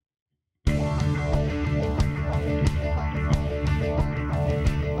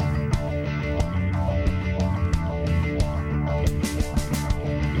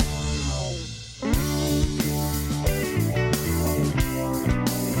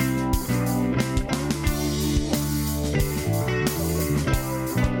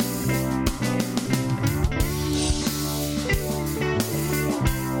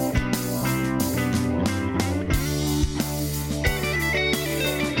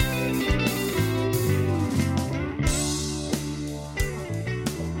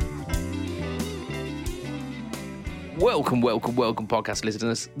Welcome, podcast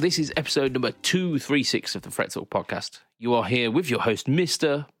listeners. This is episode number 236 of the Fret Talk podcast. You are here with your host,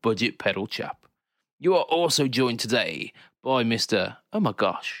 Mr. Budget Pedal Chap. You are also joined today by Mr. Oh my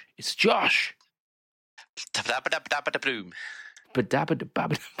gosh, it's Josh. Boom.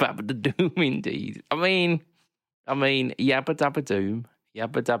 Doom, indeed. I mean, yabba dabba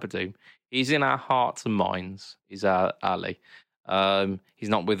doom. He's in our hearts and minds. He's our Ali. He's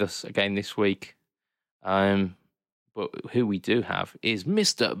not with us again this week. But who we do have is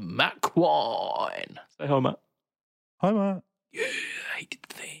Mr. Matt Quine. Say hi, Matt. Hi, Matt. Yeah, he did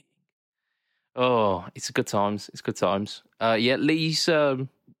the thing. Oh, it's good times. Lee's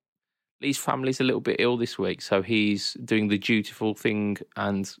family's a little bit ill this week, so he's doing the dutiful thing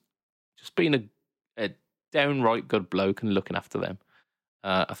and just being a downright good bloke and looking after them.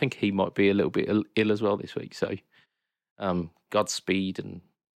 I think he might be a little bit ill as well this week, so Godspeed and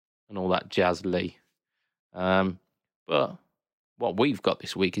all that jazz, Lee. But what we've got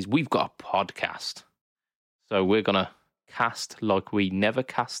this week is we've got a podcast. So we're going to cast like we never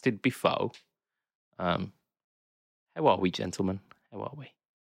casted before. How are we, gentlemen? How are we?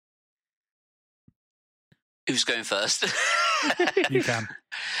 Who's going first? You can.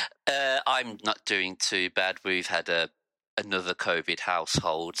 I'm not doing too bad. We've had another COVID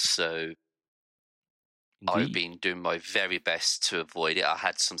household, so Indeed. I've been doing my very best to avoid it. I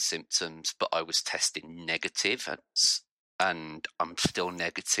had some symptoms, but I was testing negative, and I'm still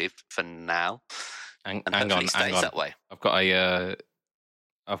negative for now. Hang hopefully on, it stays that way. I've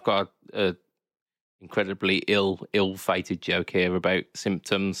got a incredibly ill-fated joke here about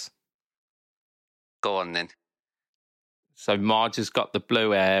symptoms. Go on then. So Marge has got the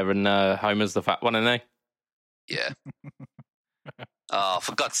blue hair and Homer's the fat one, isn't he? Yeah. Oh,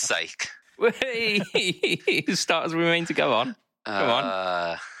 for God's sake. Start as we mean to go on. Come on.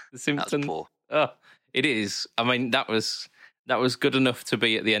 The That's symptoms. poor. Oh, it is. I mean, that was good enough to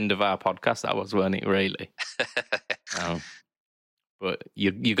be at the end of our podcast. That was, weren't it? Really. But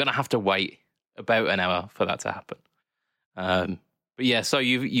you're going to have to wait about an hour for that to happen. But yeah, so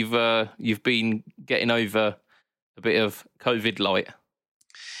you've been getting over a bit of COVID light.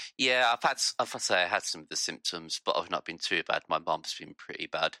 Yeah, I had some of the symptoms, but I've not been too bad. My mum's been pretty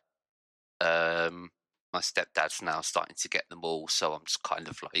bad. My stepdad's now starting to get them all, so I'm just kind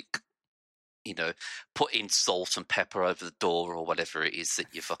of like, putting salt and pepper over the door or whatever it is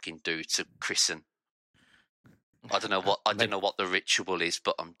that you fucking do to christen. I don't know what the ritual is,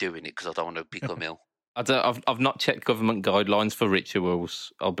 but I'm doing it because I don't want to become ill. I've not checked government guidelines for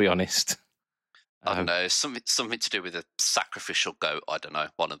rituals. I'll be honest. I don't know, something to do with a sacrificial goat. I don't know,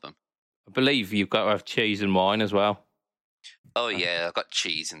 one of them. I believe you've got to have cheese and wine as well. Oh yeah, I've got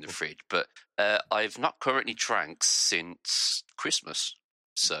cheese in the fridge, but I've not currently drank since Christmas.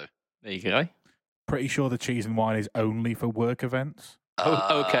 So there you go. Pretty sure the cheese and wine is only for work events.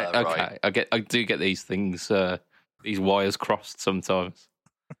 Oh, okay. Right. I do get these things, these wires crossed sometimes.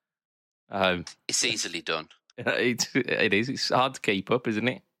 It's easily done. It is. It's hard to keep up, isn't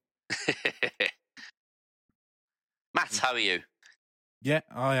it? Matt, how are you? Yeah,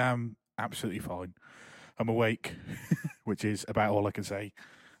 I am absolutely fine. I'm awake, which is about all I can say.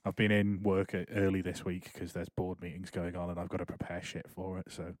 I've been in work early this week because there's board meetings going on and I've got to prepare shit for it.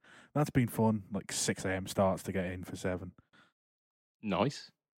 So that's been fun. Like 6 a.m. starts to get in for 7.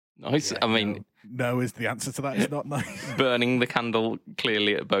 Nice. Yeah, I mean, no is the answer to that. It's not nice. burning the candle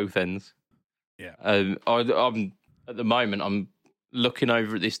clearly at both ends. Yeah. I'm at the moment. I'm looking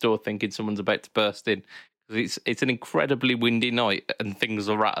over at this door, thinking someone's about to burst in. It's an incredibly windy night and things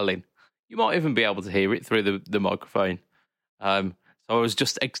are rattling. You might even be able to hear it through the microphone. So I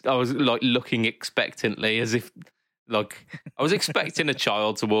was like looking expectantly, as if like I was expecting a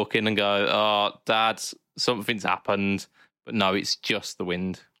child to walk in and go, "Oh, Dad, something's happened," but no, it's just the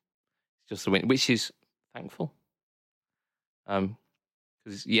wind. It's just the wind, which is thankful.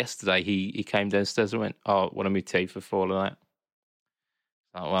 Because yesterday he came downstairs and went, "Oh, one of my teeth have fallen out."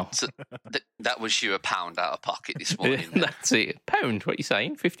 Oh well, So that was you £1 out of pocket this morning. that's it. £1? What are you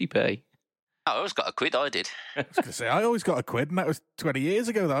saying? 50p? I always got a quid. I did. I was going to say, I always got a quid, and that was 20 years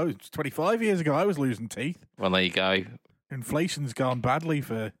ago, though. It was 25 years ago, I was losing teeth. Well, there you go. Inflation's gone badly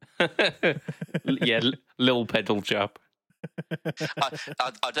for... Yeah, little pedal chap.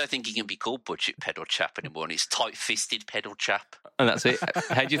 I don't think he can be called budget pedal chap anymore, and it's tight-fisted pedal chap. And that's it.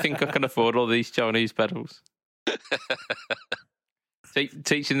 How do you think I can afford all these Chinese pedals?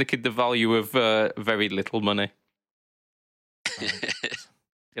 Teaching the kid the value of very little money.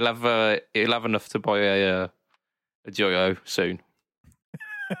 He'll have enough to buy a Joyo soon.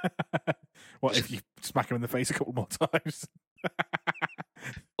 What if you smack him in the face a couple more times?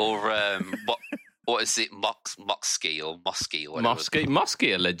 Or What is it? Moxky or Mosky or whatever.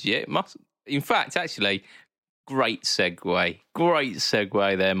 Mosky are legit. In fact, actually, great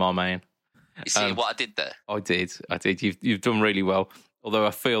segue there, my man. You see what I did there? I did. You've done really well. Although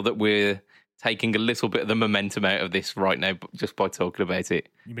I feel that we're taking a little bit of the momentum out of this right now just by talking about it.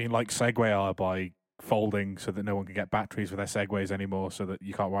 You mean like Segway are by folding so that no one can get batteries for their Segways anymore, so that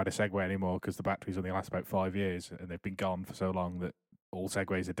you can't ride a Segway anymore because the batteries only last about 5 years and they've been gone for so long that all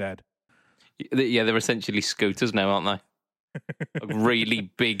Segways are dead. Yeah, they're essentially scooters now, aren't they? Like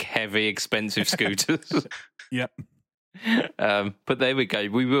really big, heavy, expensive scooters. Yep. But there we go.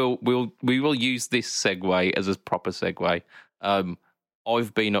 We will use this segue as a proper segue.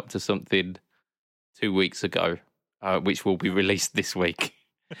 I've been up to something 2 weeks ago, which will be released this week.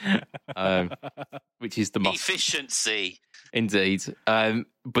 Which is the efficiency. Indeed.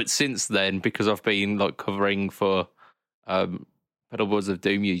 But since then, because I've been like covering for Pedalboards of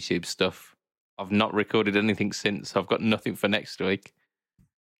Doom YouTube stuff, I've not recorded anything since. I've got nothing for next week.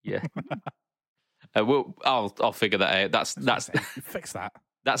 Yeah. I'll figure that out. That's fix that.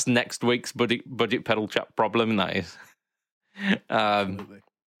 That's next week's budget pedal chat problem. That is. Absolutely.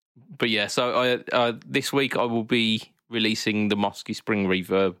 But yeah, so I this week I will be releasing the Mosky Spring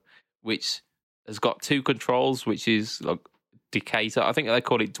Reverb, which has got two controls, which is like decay time. I think they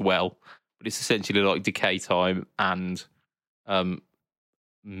call it dwell, but it's essentially like decay time and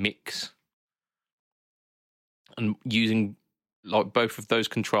mix. And using like both of those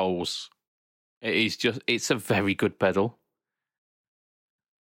controls, it's a very good pedal.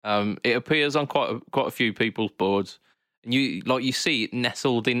 It appears on quite a few people's boards, and you see it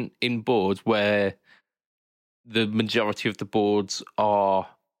nestled in boards where the majority of the boards are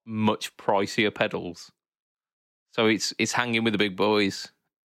much pricier pedals. So it's hanging with the big boys.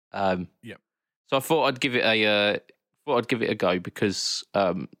 Yep. So I thought I'd give it a go because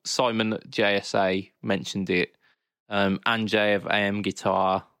Simon at JSA mentioned it. Anjay of AM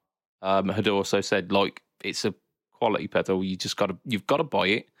Guitar had also said like it's a quality pedal. You've got to buy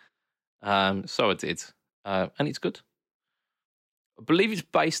it. So I did, and it's good. I believe it's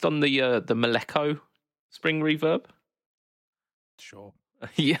based on the Maleko Spring Reverb. Sure.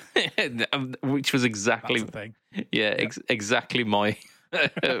 Yeah, which was exactly That's the thing. Yeah, Yep. Exactly my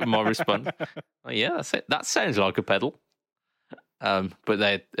my response. Oh, yeah, that's it. That sounds like a pedal.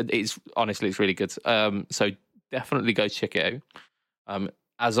 But it's really good. So definitely go check it out.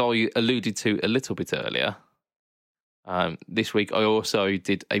 As I alluded to a little bit earlier, this week I also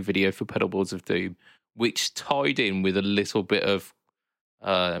did a video for Pedalboards of Doom, which tied in with a little bit of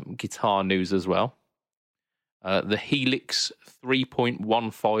guitar news as well. The Helix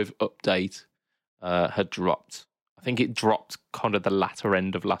 3.15 update had dropped. I think it dropped kind of the latter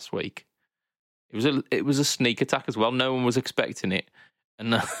end of last week. It was a sneak attack as well. No one was expecting it,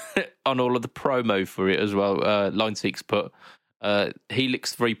 and on all of the promo for it as well, Line6 put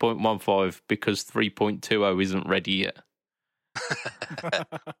Helix 3.15 because 3.20 isn't ready yet.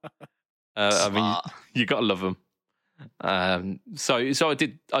 I mean, you gotta love them. So I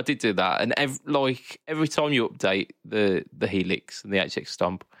did do that, and every time you update the Helix and the HX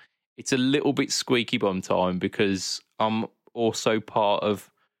Stomp, it's a little bit squeaky bum time because I'm also part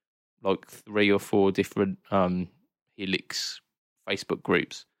of like 3 or 4 different Helix Facebook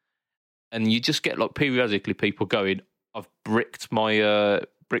groups, and you just get like periodically people going, "I've bricked my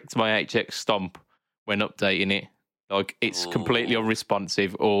HX Stomp when updating it." Like it's completely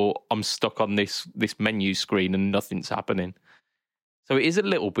unresponsive, or I'm stuck on this menu screen and nothing's happening. So it is a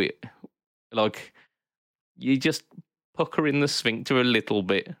little bit like you just pucker in the sphincter a little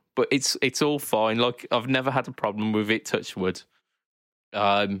bit, but it's all fine. Like I've never had a problem with it, touch wood.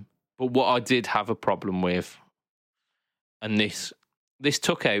 But what I did have a problem with, and this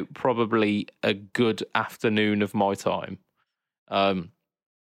took out probably a good afternoon of my time.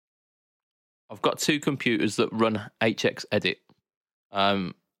 I've got 2 computers that run HX Edit,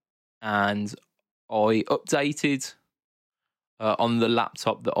 and I updated on the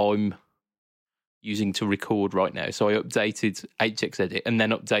laptop that I'm using to record right now. So I updated HX Edit and then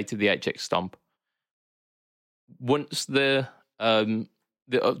updated the HX Stomp. Once the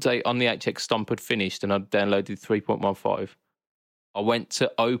update on the HX Stomp had finished and I'd downloaded 3.15, I went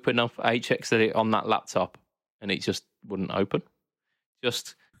to open up HX Edit on that laptop and it just wouldn't open.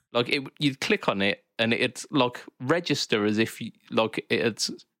 Just like you'd click on it and it'd like register as if it had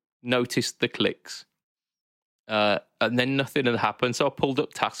noticed the clicks, and then nothing had happened. So I pulled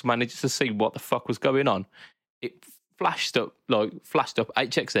up Task Manager to see what the fuck was going on. It flashed up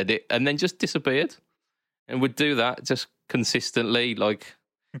HX Edit and then just disappeared, and would do that just consistently. Like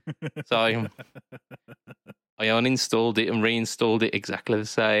so, I uninstalled it and reinstalled it exactly the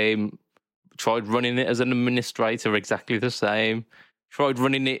same. Tried running it as an administrator, exactly the same. Tried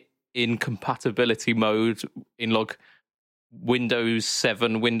running it in compatibility mode in like Windows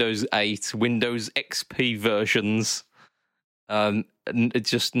 7, Windows 8, Windows XP versions. And it's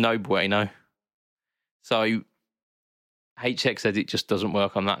just no bueno. So HXEdit just doesn't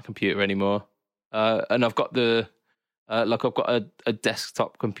work on that computer anymore. And I've got a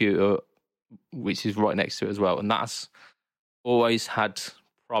desktop computer which is right next to it as well, and that's always had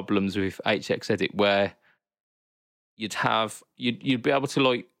problems with HXEdit where you'd be able to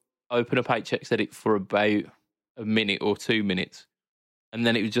like open up HXEdit for about a minute or 2 minutes, and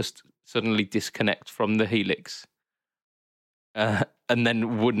then it would just suddenly disconnect from the Helix, and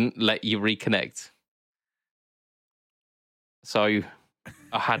then wouldn't let you reconnect. So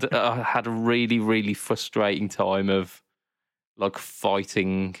I had a really, really frustrating time of like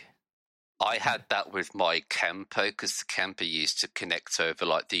fighting. I had that with my Kemper because the Kemper used to connect over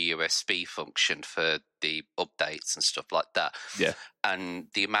like the USB function for the updates and stuff like that. Yeah. And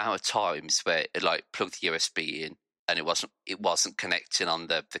the amount of times where it like plugged the USB in and it wasn't connecting on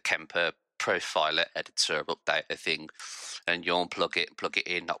the Kemper profiler editor updater thing, and you unplug it, plug it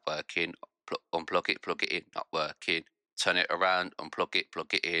in, not working, unplug it, plug it in, not working, turn it around, unplug it,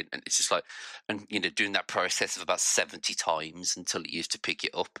 plug it in, and it's just like, and doing that process of about 70 times until it used to pick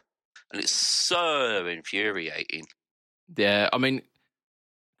it up. And it's so infuriating. Yeah, I mean,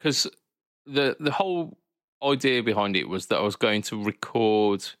 because the whole idea behind it was that I was going to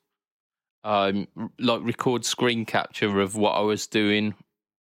record, record screen capture of what I was doing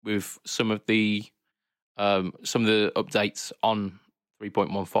with some of the updates on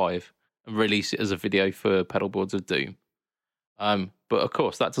 3.15 and release it as a video for Pedalboards of Doom. But of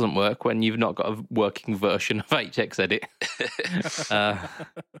course, that doesn't work when you've not got a working version of HXEdit.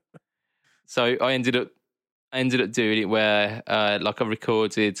 So I ended up doing it where I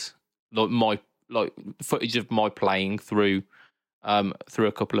recorded my footage of my playing through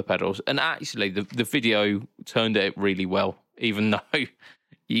a couple of pedals, and actually the video turned out really well, even though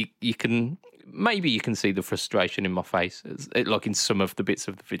you can see the frustration in my face, like in some of the bits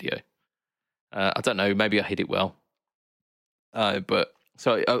of the video. I don't know, maybe I hit it well, but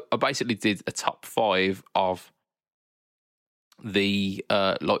so I basically did a top 5 of the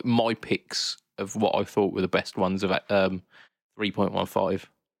my picks of what I thought were the best ones of 3.15,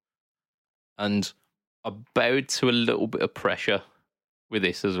 and I bowed to a little bit of pressure with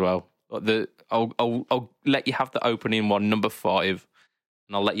this as well. I'll let you have the opening one, number 5,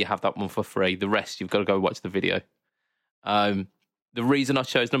 and I'll let you have that one for free. The rest you've got to go watch the video. The reason I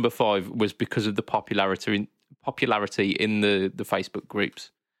chose number 5 was because of the popularity in the Facebook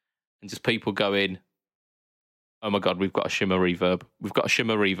groups, and just people going, oh my God, we've got a shimmer reverb. We've got a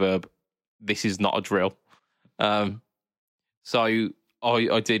shimmer reverb. This is not a drill. So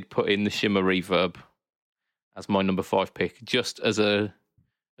I did put in the shimmer reverb as my number 5 pick, just as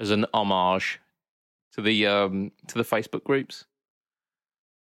an homage to the Facebook groups.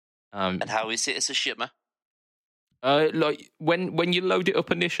 And how is it as a shimmer? When you load it up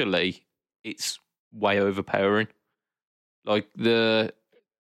initially, it's way overpowering. Like the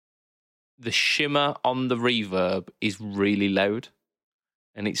shimmer on the reverb is really loud,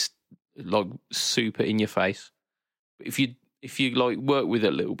 and it's like super in your face. But if you like work with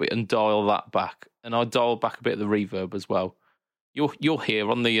it a little bit and dial that back, and I dial back a bit of the reverb as well, you'll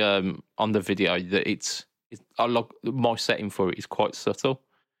hear on the video that I like my setting for it is quite subtle,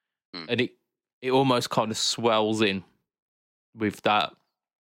 and it almost kind of swells in with that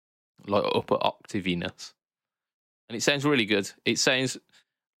like upper octaviness, and it sounds really good. It sounds.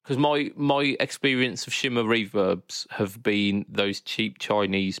 Because my experience of shimmer reverbs have been those cheap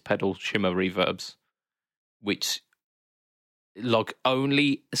Chinese pedal shimmer reverbs, which like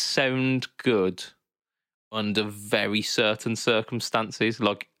only sound good under very certain circumstances,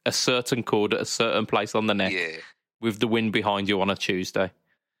 like a certain chord at a certain place on the neck, with the wind behind you on a Tuesday.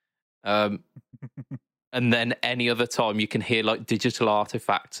 And then any other time you can hear like digital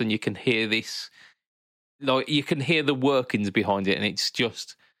artifacts, and you can hear this, like you can hear the workings behind it, and it's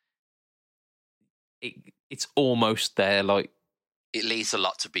just. It's almost there. Like it leaves a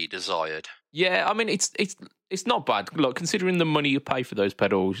lot to be desired. Yeah, I mean it's not bad. Like considering the money you pay for those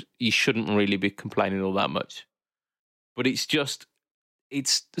pedals, you shouldn't really be complaining all that much. But it's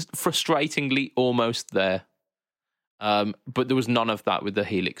frustratingly almost there. But there was none of that with the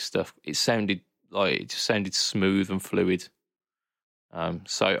Helix stuff. It just sounded smooth and fluid.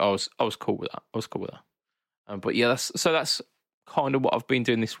 So I was cool with that. But yeah, that's kind of what I've been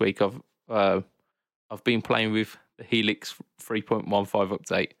doing this week. I've been playing with the Helix 3.15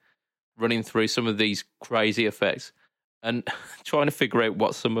 update, running through some of these crazy effects and trying to figure out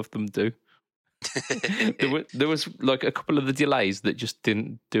what some of them do. there was like a couple of the delays that just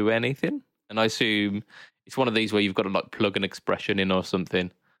didn't do anything, and I assume it's one of these where you've got to like plug an expression in or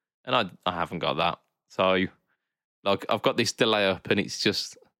something, and I haven't got that, so like I've got this delay up, and it's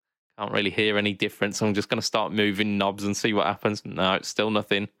just can't really hear any difference. So I'm just going to start moving knobs and see what happens. No, it's still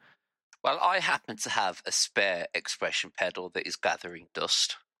nothing. Well, I happen to have a spare expression pedal that is gathering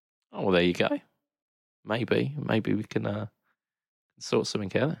dust. Oh, well, there you go. Maybe we can sort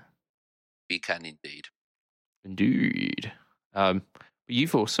something out. You can indeed. Indeed. But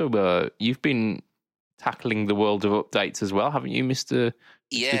you've also you've been tackling the world of updates as well, haven't you, Mr.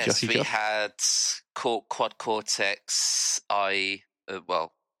 Yes, Joshy we Josh? had Quad Cortex COS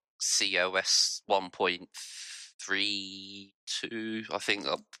 1.32, I think.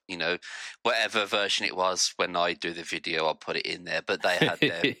 Whatever version it was when I do the video, I'll put it in there. But they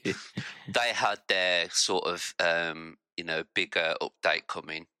had their sort of bigger update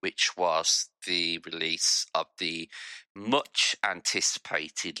coming, which was the release of the much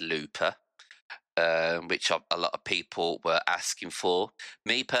anticipated Looper. Which a lot of people were asking for.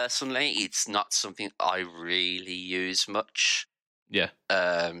 Me personally, it's not something I really use much. Yeah.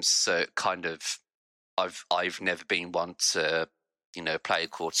 So kind of, I've never been one to, play a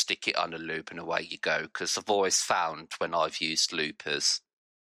chord, stick it on a loop, and away you go. Because I've always found when I've used loopers,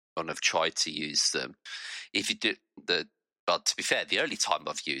 when I've tried to use them, if you do but to be fair, the only time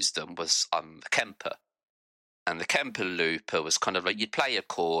I've used them was on the Kemper. And the Kemper looper was kind of like you'd play a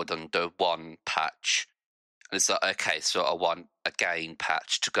chord under one patch. And it's like, okay, so I want a gain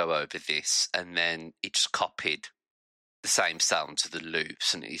patch to go over this. And then it just copied the same sound to the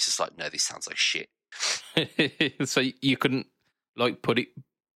loops. And it's just like, no, this sounds like shit. So you couldn't like put it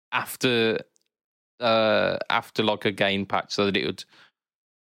after like a gain patch so that it would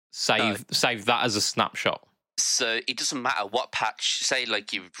save that as a snapshot. So it doesn't matter what patch, say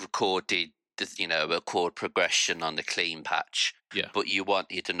like you've recorded a chord progression on the clean patch, but you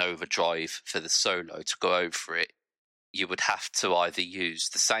wanted an overdrive for the solo to go over it, you would have to either use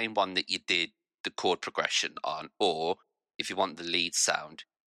the same one that you did the chord progression on, or if you want the lead sound,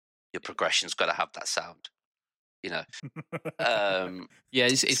 your progression's got to have that sound.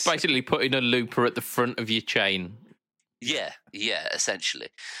 It's basically putting a looper at the front of your chain. Yeah, essentially.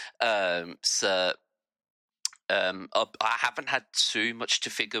 I haven't had too much to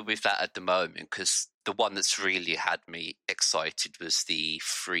figure with that at the moment, because the one that's really had me excited was the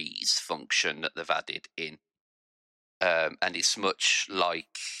freeze function that they've added in. And it's much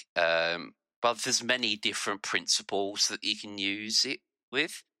like, there's many different principles that you can use it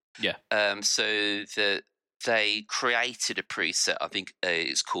with. Yeah. So they created a preset, I think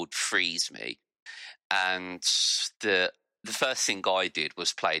it's called Freeze Me. And the first thing I did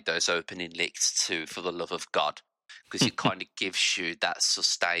was play those opening licks to For the Love of God, because it kind of gives you that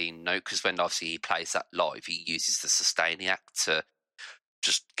sustain note, because when obviously he plays that live, he uses the sustaining act to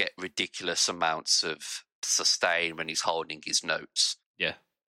just get ridiculous amounts of sustain when he's holding his notes. Yeah.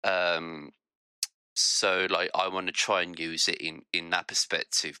 So like I want to try and use it in that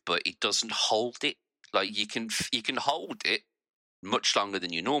perspective, but it doesn't hold it. Like you can hold it much longer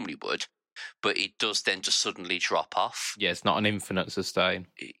than you normally would, but it does then just suddenly drop off. Yeah, it's not an infinite sustain.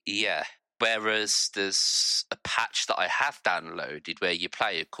 Yeah. Whereas there's a patch that I have downloaded where you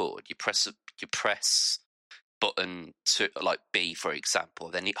play a chord, you press button to like B, for example,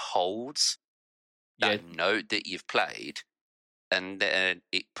 then it holds that note that you've played, and then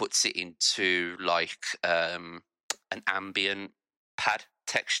it puts it into like an ambient pad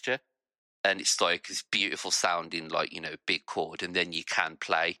texture, and it's like this beautiful sounding like big chord, and then you can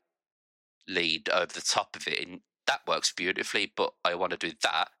play lead over the top of it, and that works beautifully. But I want to do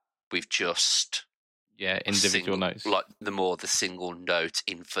that with just individual notes, like the single note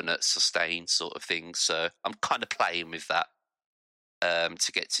infinite sustain sort of thing. So I'm kind of playing with that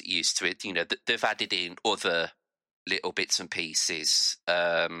to get used to it. They've added in other little bits and pieces.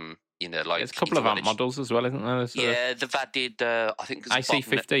 Like there's a couple of amp models as well, isn't there? They've added. I think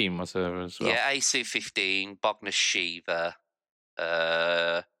AC15 was there as well. Yeah, AC15, Bogner Shiva.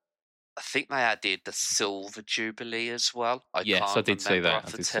 I think they added the Silver Jubilee as well. I did see that.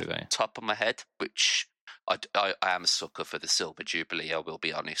 I did see that. Top of my head, which I am a sucker for the Silver Jubilee, I will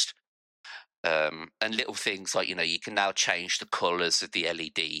be honest. And little things like, you can now change the colours of the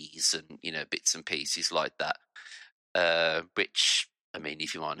LEDs and, bits and pieces like that. Which, I mean,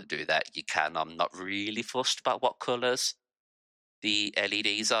 if you want to do that, you can. I'm not really fussed about what colours the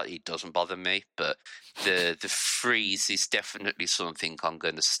LEDs are. It doesn't bother me, but the freeze is definitely something I'm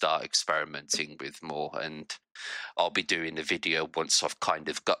going to start experimenting with more, and I'll be doing the video once I've kind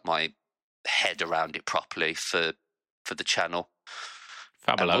of got my head around it properly for the channel.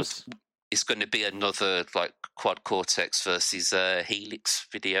 Fabulous. it's going to be another like Quad Cortex versus Helix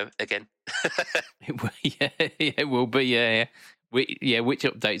video again. It will be. Yeah. Which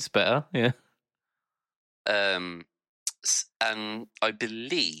update's better? Yeah. And I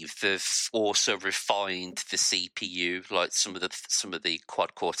believe they've also refined the CPU. Like some of the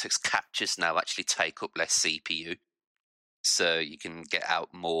Quad Cortex captures now actually take up less CPU, so you can get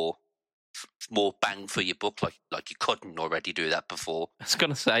out more bang for your buck. Like you couldn't already do that before. I was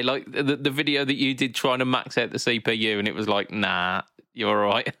gonna say, like the video that you did trying to max out the CPU, and it was like, nah, you're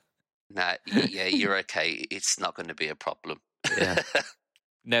all right. Nah, yeah, you're okay. It's not going to be a problem. Yeah.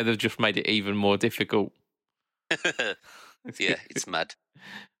 Now they've just made it even more difficult. Yeah, it's mad.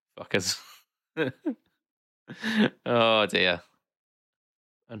 Fuckers. Oh dear.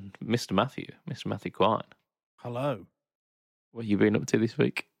 And Mr. Matthew Quine. Hello. What have you been up to this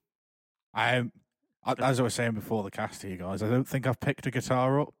week? As I was saying before the cast to you guys, I don't think I've picked a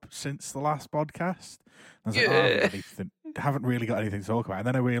guitar up since the last podcast. I was like, haven't really got anything to talk about. And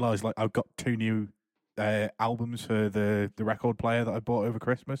then I realised like I've got 2 new albums for the record player that I bought over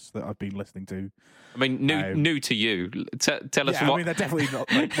Christmas that I've been listening to. I mean, new to you. Tell us what. I mean, they're definitely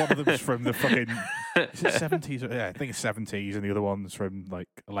not. Like, one of them's from the fucking 70s. Yeah, I think it's 70s, and the other one's from like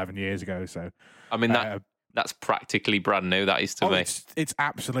 11 years ago. So, I mean, that's practically brand new. That is to me. It's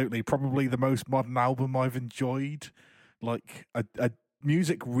absolutely probably the most modern album I've enjoyed. Like,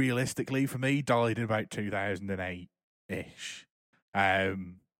 music realistically for me died in about 2008 ish.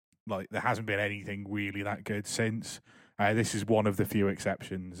 Like there hasn't been anything really that good since. This is one of the few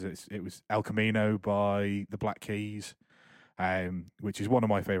exceptions. It was El Camino by the Black Keys, which is one of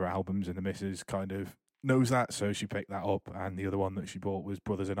my favourite albums, and the missus kind of knows that, so she picked that up. And the other one that she bought was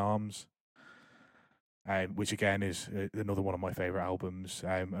Brothers in Arms, which again is another one of my favourite albums,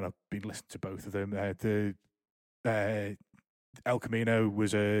 and I've been listening to both of them. The El Camino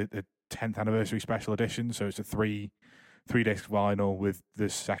was a 10th anniversary special edition, so it's a three-disc vinyl with the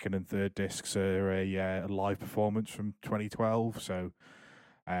second and third discs are a live performance from 2012. So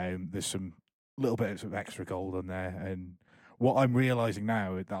there's some little bits of extra gold on there. And what I'm realising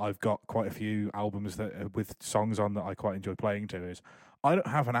now is that I've got quite a few albums that with songs on that I quite enjoy playing to is I don't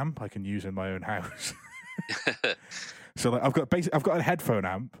have an amp I can use in my own house. So like I've got a headphone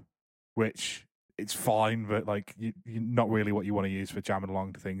amp, which it's fine, but like you're not really what you want to use for jamming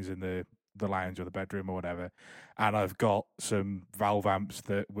along to things in the lounge or the bedroom or whatever. And I've got some valve amps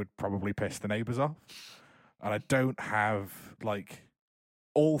that would probably piss the neighbours off. And I don't have like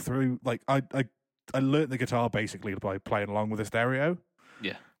all through like I learnt the guitar basically by playing along with a stereo.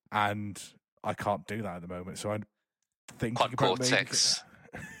 Yeah. And I can't do that at the moment. So I'm thinking Quad about Cortex.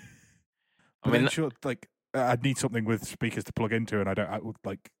 like I'd need something with speakers to plug into, and I would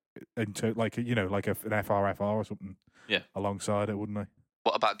like into like an FRFR or something. Yeah. Alongside it, wouldn't I?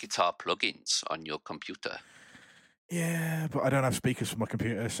 What about guitar plugins on your computer? Yeah, but I don't have speakers for my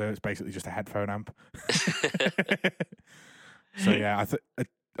computer, so it's basically just a headphone amp. So yeah,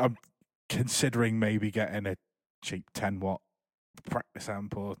 I'm considering maybe getting a cheap 10-watt practice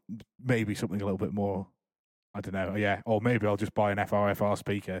amp, or maybe something a little bit more. I don't know. Yeah, or maybe I'll just buy an FRFR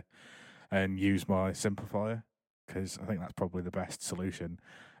speaker and use my simplifier, because I think that's probably the best solution.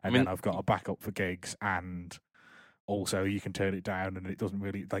 And then I've got a backup for gigs, and also you can turn it down, and it doesn't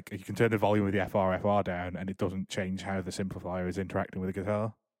really like you can turn the volume of the FRFR down, and it doesn't change how the simplifier is interacting with the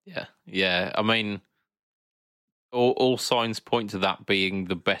guitar. Yeah. I mean, all signs point to that being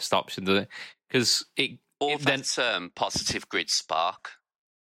the best option, because that's Positive Grid Spark.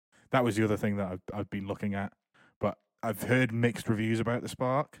 That was the other thing that I've been looking at, but I've heard mixed reviews about the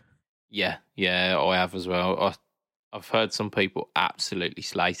Spark. Yeah, I have as well. I've heard some people absolutely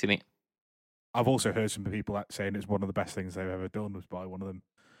slating it. I've also heard some people saying it's one of the best things they've ever done was buy one of them.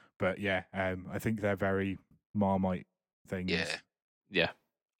 But yeah, I think they're very Marmite things. Yeah.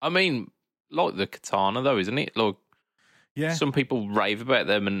 I mean, like the Katana though, isn't it? Like, yeah. Some people rave about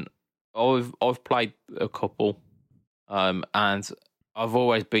them, and I've played a couple, and I've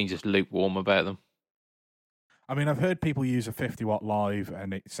always been just lukewarm about them. I mean, I've heard people use a 50-watt live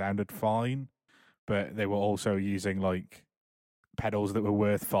and it sounded fine, but they were also using like pedals that were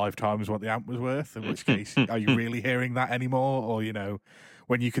worth 5 times what the amp was worth, in which case, are you really hearing that anymore? Or,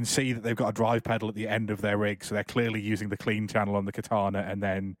 when you can see that they've got a drive pedal at the end of their rig, so they're clearly using the clean channel on the Katana and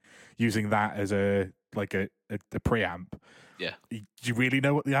then using that as a preamp. Yeah. Do you really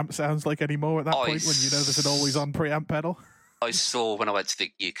know what the amp sounds like anymore at that point when you know there's an always-on preamp pedal? I saw when I went to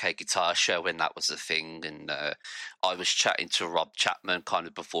the UK Guitar Show when that was a thing, and I was chatting to Rob Chapman kind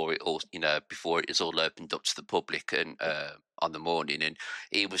of before it was all opened up to the public, and on the morning, and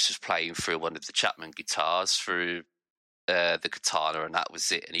he was just playing through one of the Chapman guitars through the katana, and that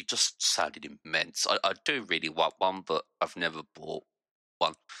was it. And it just sounded immense. I do really want one, but I've never bought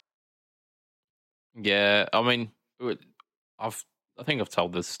one. Yeah, I mean, I think I've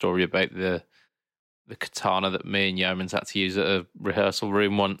told the story about the katana that me and Yeomans had to use at a rehearsal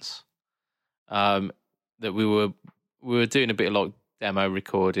room once. That we were doing a bit of like demo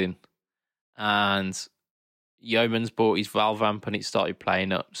recording, and Yeomans bought his Valve amp and it started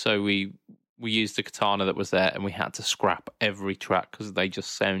playing up. So we used the katana that was there, and we had to scrap every track because they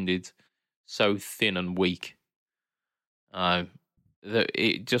just sounded so thin and weak. That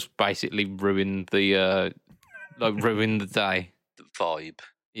it just basically ruined the ruined the day. The vibe.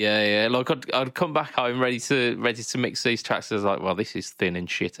 Yeah. Like I'd come back home ready to mix these tracks. I was like, well, this is thin and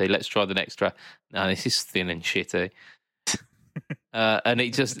shitty. Let's try the next track. No, this is thin and shitty. And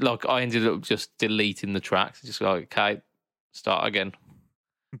it just like I ended up just deleting the tracks. Just like, okay, start again.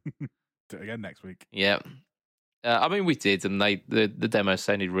 Do it again next week. Yeah. I mean, we did, and the demo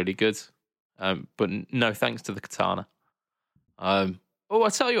sounded really good. But no thanks to the katana. I'll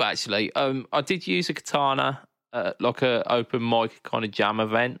tell you actually, I did use a katana at like a open mic kind of jam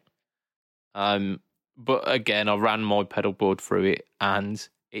event. But again, I ran my pedal board through it, and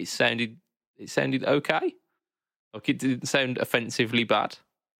it sounded okay. Like it didn't sound offensively bad.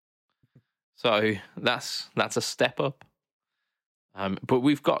 So that's a step up. But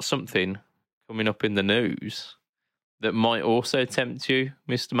we've got something coming up in the news that might also tempt you,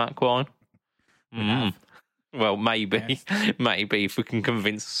 Mr. McQuine. Well, maybe, Yes. Maybe if we can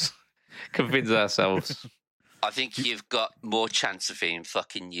convince ourselves. I think you've got more chance of being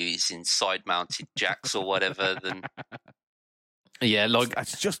fucking using side-mounted jacks or whatever than... Yeah, like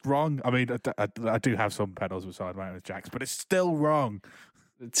It's just wrong. I mean, I do have some pedals with side mounted jacks, but it's still wrong.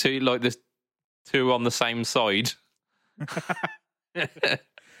 the two on the same side.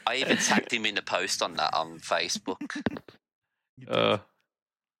 I even tagged him in a post on that on Facebook.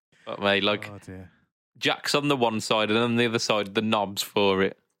 But mate, like Oh dear. jacks on the one side, and on the other side the knobs for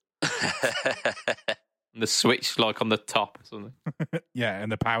it, and the switch like on the top or something. Yeah,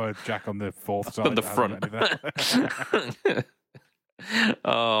 and the power jack on the fourth side. On the that hasn't got any of that.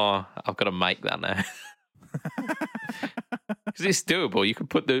 Oh, I've got to make that now because it's doable. You could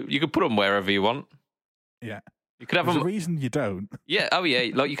put them wherever you want. Yeah. You could have There's a them. reason you don't. Yeah. Oh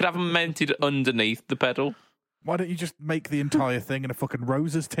yeah. Like you could have them mounted underneath the pedal. Why don't you just make the entire thing in a fucking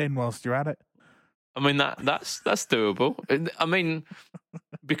Roses tin whilst you're at it? I mean that's doable. I mean,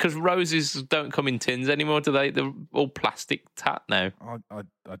 because roses don't come in tins anymore, do they? They're all plastic tat now. I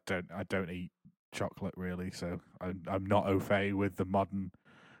don't eat chocolate really, so I'm not au fait with the modern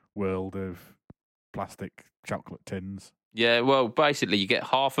world of plastic chocolate tins. Yeah. Well, basically, you get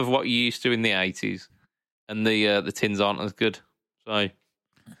half of what you used to in the 80s, and the tins aren't as good. So.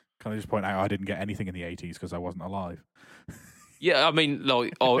 Can I just point out I didn't get anything in the 80s because I wasn't alive? Yeah, I mean,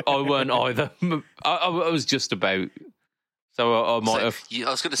 like I weren't either. I was just about. So I might have.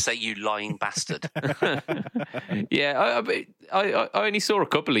 I was going to say, you lying bastard. Yeah, I only saw a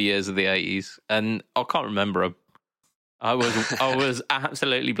couple of years of the 80s, and I can't remember them. I was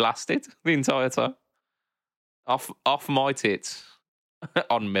absolutely blasted the entire time. Off my tits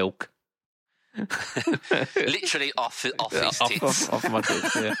on milk. Literally off his tits. Oh, off my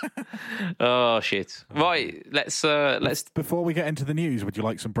tits. Yeah. Oh shit! Right, let's. Before we get into the news, would you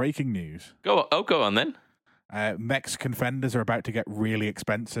like some breaking news? Go on. Oh, go on then. Mexican fenders are about to get really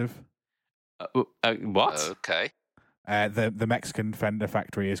expensive. What? Okay. The Mexican fender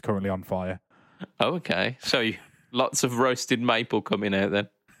factory is currently on fire. Oh, okay. So lots of roasted maple coming out then.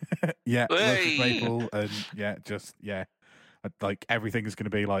 Yeah, Hey! roasted maple, and like everything's going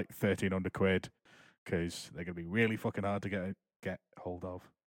to be like 1,300 quid because they're going to be really fucking hard to get hold of.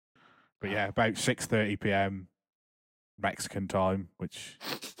 But yeah, about 6:30 p.m. Mexican time, which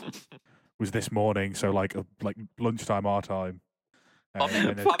was this morning, so like lunchtime our time.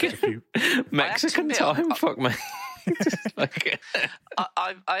 And a few- Mexican time, fuck me.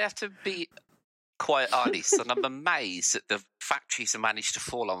 I have to be quite honest, and I'm amazed that the factories have managed to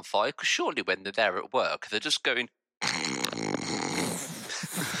fall on fire, because surely when they're there at work, they're just going...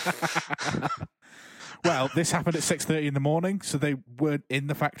 Well, this happened at 6:30 in the morning, so they weren't in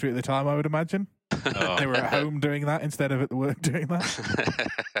the factory at the time, I would imagine. Oh. They were at home doing that instead of at the work doing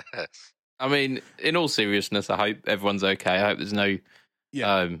that. I mean, in all seriousness, I hope everyone's okay. I hope there's no,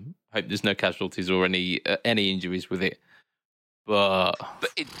 hope there's no casualties or any injuries with it. But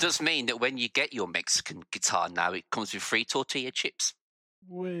it does mean that when you get your Mexican guitar now, it comes with free tortilla chips.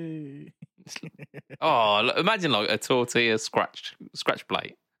 Whee. Imagine like a tortilla scratch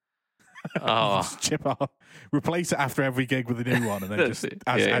plate. Oh, Just chip off. Replace it after every gig with a new one, and then That's just it.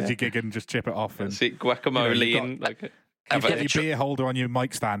 as Yeah. you gig and just chip it off. And that's it. Guacamole you've got- and like You've got your beer holder on your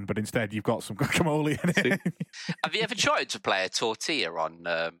mic stand, but instead you've got some guacamole in it. Have you ever tried to play a tortilla on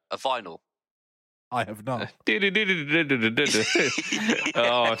a vinyl? I have not.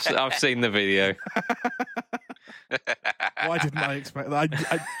 Oh, I've seen the video. Why didn't I expect that?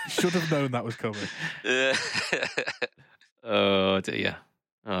 I should have known that was coming. Oh, dear.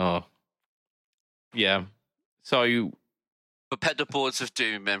 Oh. Yeah. So... But Pedalboards of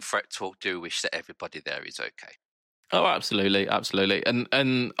Doom and Fret Talk do wish that everybody there is okay. Oh, absolutely, absolutely,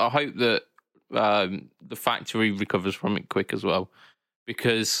 and I hope that the factory recovers from it quick as well,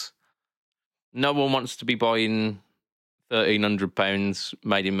 because no one wants to be buying £1,300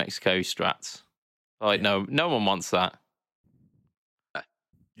 made in Mexico Strats. Like, no one wants that.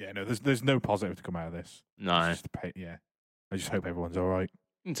 Yeah, no, there's no positive to come out of this. No, It's just I just hope everyone's all right.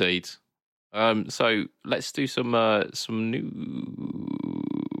 indeed. So let's do some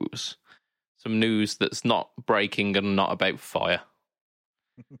news. Some news that's not breaking and not about fire.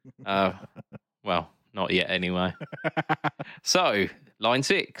 Well, not yet anyway. So, Line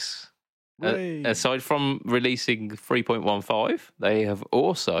 6. Aside from releasing 3.15, they have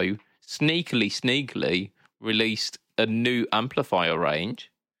also sneakily released a new amplifier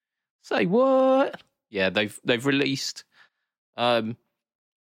range. Say what? Yeah, they've released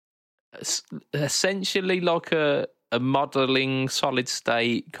essentially like a modeling solid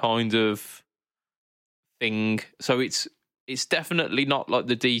state kind of thing. So it's definitely not like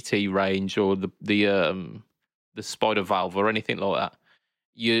the DT range or the Spider Valve or anything like that.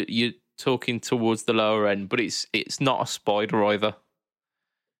 You're talking towards the lower end, but it's not a Spider either.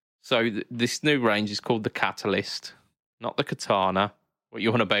 So this new range is called the Catalyst, not the Katana. What you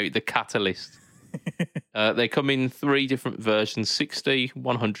want about the Catalyst? They come in 3 different versions: 60,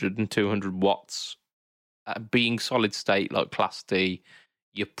 100, and 200 watts. Being solid state like Class D,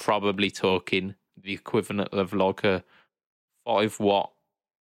 you're probably talking the equivalent of like a 5 watt,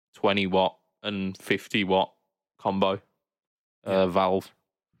 20 watt, and 50 watt combo valve.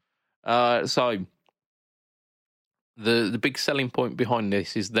 So the big selling point behind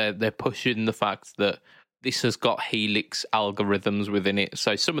this is they're pushing the fact that this has got Helix algorithms within it.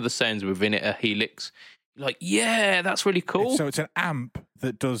 So some of the sounds within it are Helix. Like, yeah, that's really cool. So it's an amp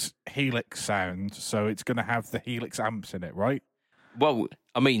that does Helix sound, so it's going to have the Helix amps in it, right? Well,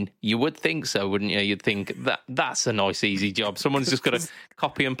 I mean, you would think so, wouldn't you? You'd think that's a nice, easy job. Someone's just got to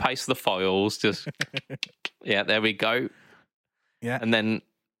copy and paste the files. Just yeah, there we go. Yeah, and then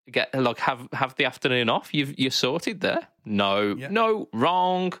get like have the afternoon off. You're sorted there. No, yeah. No,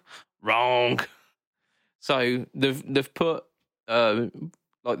 wrong. So they've put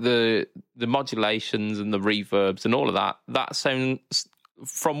like the modulations and the reverbs and all of that. That sounds,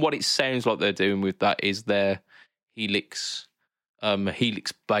 from what it sounds like they're doing with that, is their Helix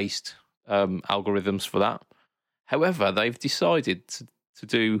based algorithms for that. However, they've decided to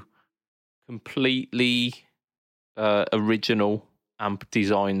do completely original amp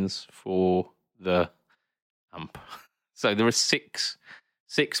designs for the amp. So there are six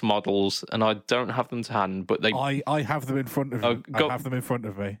models, and I don't have them to hand, but they. I have them in front of me. I have them in front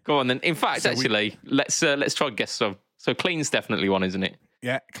of me. Go on then. In fact, let's try and guess some. So Clean's definitely one, isn't it?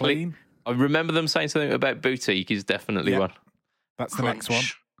 Yeah, Clean. I remember them saying something about Boutique is definitely one. That's the next one.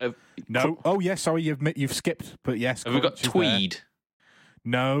 No. Oh, yeah. Sorry, you've skipped. But yes. Have we got Tweed? There.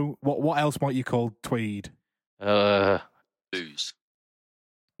 No. What else might you call Tweed? Booze.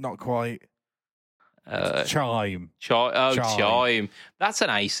 Not quite. Chime. Chime. That's an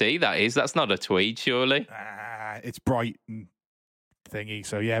AC. That's not a Tweed, surely. It's bright and thingy.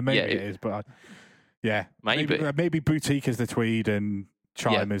 So yeah, maybe it is. But maybe Boutique is the Tweed and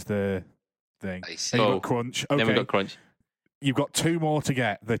Chime is the thing. And you've got Crunch. Okay. Then we've got Crunch. You've got 2 more to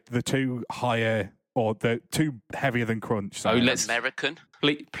get. The 2 higher, or the 2 heavier than Crunch. So let's American.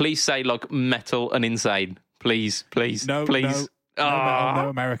 Please say like Metal and Insane. Please. No, please. No Metal, no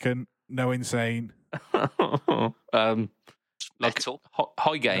American, no Insane. Metal.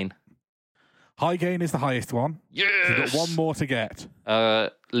 High Gain. High Gain is the highest one. Yes. You've got 1 more to get.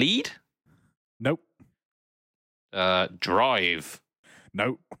 Lead. Nope. Drive.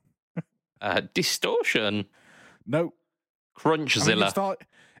 Nope. Distortion. Nope. Crunchzilla.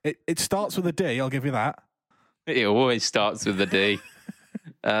 It starts with a D. I'll give you that. It always starts with a D.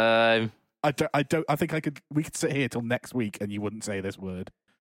 I think we could sit here till next week and you wouldn't say this word.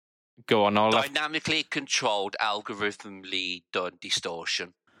 Go on. Dynamically controlled, algorithmically done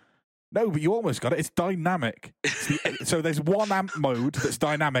distortion. No, but you almost got it. It's dynamic. So there's one amp mode that's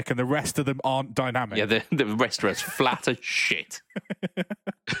dynamic, and the rest of them aren't dynamic. Yeah, the rest are as flat as shit.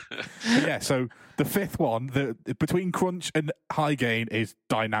 Yeah, so the 5th one, between Crunch and High Gain, is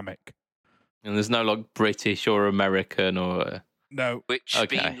dynamic. And there's no like British or American or No. Which,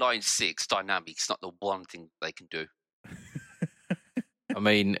 Okay. being Line 6 dynamics, not the one thing they can do. I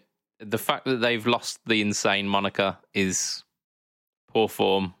mean, the fact that they've lost the insane moniker is poor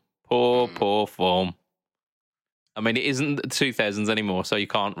form. Poor form. I mean, it isn't the 2000s anymore, so you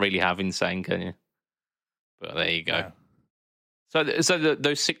can't really have insane, can you? But there you go. No. So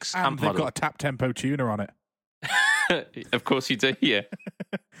those 6 And amp they've models. got a tap tempo tuner on it. Of course you do, yeah.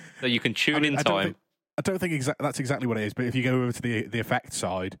 So you can tune in time. I don't think that's exactly what it is, but if you go over to the effect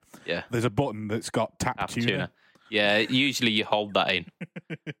side, Yeah. there's a button that's got tap tuner. Yeah, usually you hold that in.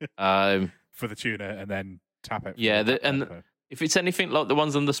 For the tuner and then tap it. Yeah, the tap and tempo. if it's anything like the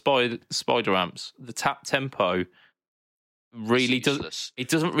ones on the spider amps, the tap tempo really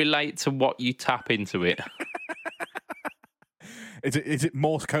doesn't relate to what you tap into it. Is it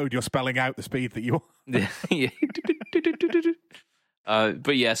Morse code? You're spelling out the speed that you want. Yeah.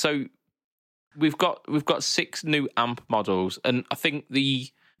 But yeah, so we've got 6 new amp models, and I think the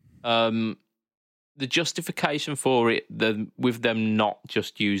justification for it, with them not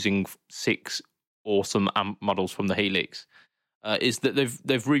just using 6 awesome amp models from the Helix, is that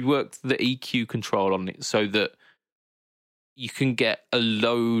they've reworked the EQ control on it so that you can get a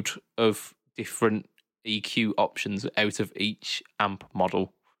load of different EQ options out of each amp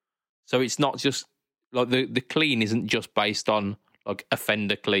model. So it's not just like the clean isn't just based on like a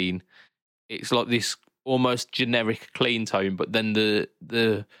Fender clean. It's like this almost generic clean tone, but then the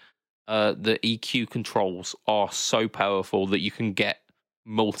EQ controls are so powerful that you can get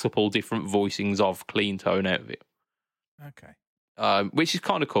multiple different voicings of clean tone out of it. Okay. Which is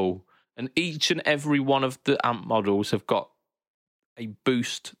kind of cool. And each and every one of the amp models have got a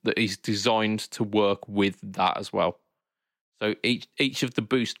boost that is designed to work with that as well. So each of the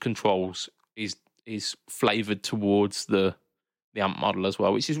boost controls is flavored towards the amp model as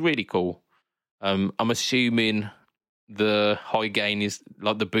well, which is really cool. I'm assuming the high gain is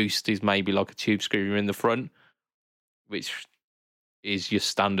like the boost is maybe like a tube screamer in the front, which is your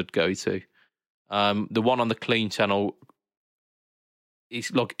standard go-to. The one on the clean channel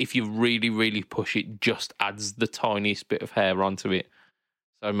is like, if you really, really push it, just adds the tiniest bit of hair onto it.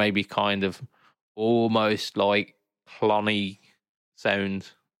 So maybe kind of almost like clonny sound,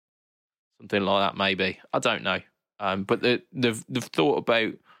 something like that. Maybe, I don't know. But they've thought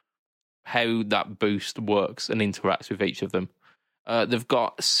about how that boost works and interacts with each of them. They've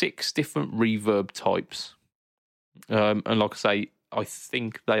got 6 different reverb types, and like I say, I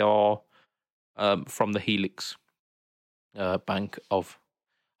think they are from the Helix bank of.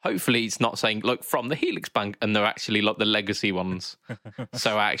 Hopefully, it's not saying like from the Helix bank, and they're actually like the legacy ones.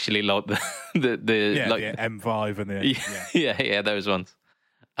 So actually, like the M5 and the those ones.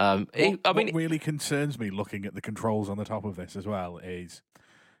 What really concerns me looking at the controls on the top of this as well is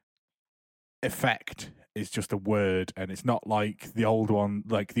effect is just a word, and it's not like the old one,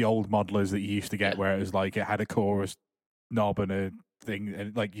 like the old modelers that you used to get, where it was like it had a chorus knob and a thing,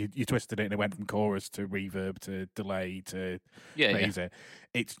 and like you twisted it and it went from chorus to reverb to delay to laser.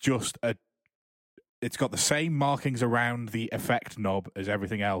 It's just it's got the same markings around the effect knob as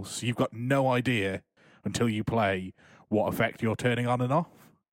everything else. You've got no idea until you play what effect you're turning on and off.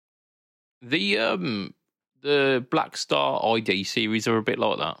 The Black Star ID series are a bit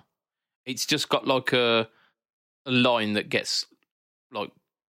like that. It's just got like a line that gets like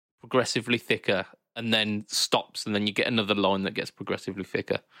progressively thicker and then stops, and then you get another line that gets progressively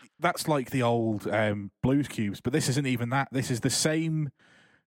thicker. That's like the old Blues Cubes, but this isn't even that. This is the same.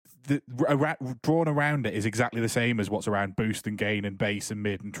 Drawn around it is exactly the same as what's around boost and gain and bass and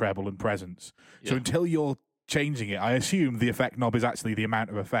mid and treble and presence. So until you're changing it, I assume the effect knob is actually the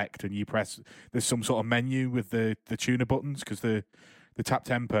amount of effect, and you press. There's some sort of menu with the tuner buttons, because the tap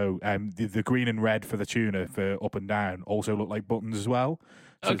tempo, the green and red for the tuner for up and down also look like buttons as well.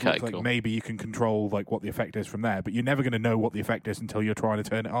 So it looks like maybe you can control like what the effect is from there, but you're never going to know what the effect is until you're trying to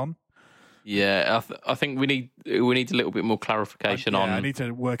turn it on. Yeah, I think we need a little bit more clarification on. I need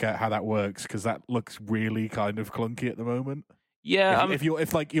to work out how that works, because that looks really kind of clunky at the moment. Yeah, if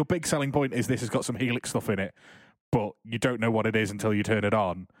your big selling point is this has got some Helix stuff in it, but you don't know what it is until you turn it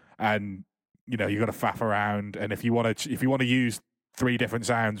on, and you got to faff around. And if you want to use 3 different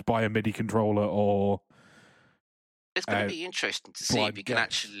sounds, buy a MIDI controller or. It's going to be interesting to see if you can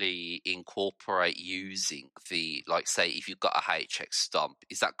actually incorporate using the, like, say, if you've got a HX stump,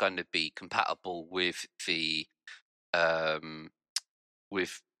 is that going to be compatible with the amp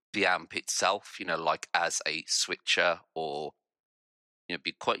itself? Like as a switcher, or it'd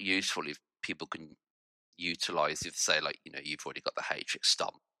be quite useful if people can utilize, if say, like, you've already got the HX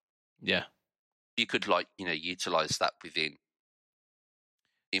stump. Yeah, you could utilize that within.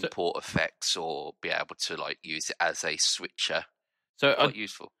 import effects or be able to like use it as a switcher. So Quite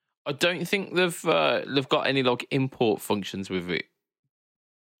useful. I don't think they've got any like import functions with it,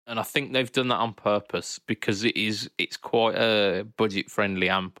 and I think they've done that on purpose because it's quite a budget friendly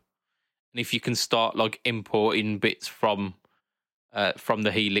amp, and if you can start like importing bits from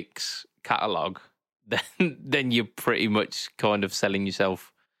the Helix catalog, then you're pretty much kind of selling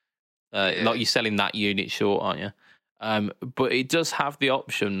yourself. Like you're selling that unit short, aren't you? But it does have the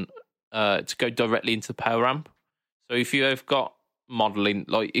option to go directly into the power amp. So if you have got modeling,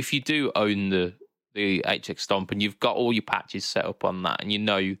 like if you do own the HX Stomp and you've got all your patches set up on that and you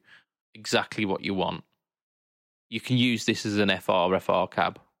know exactly what you want, you can use this as an FR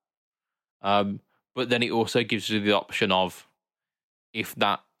cab. But then it also gives you the option of if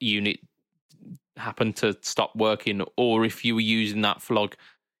that unit happened to stop working, or if you were using that for like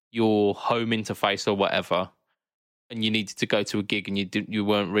your home interface or whatever, and you needed to go to a gig and you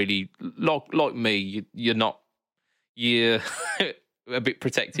weren't really like me, you're a bit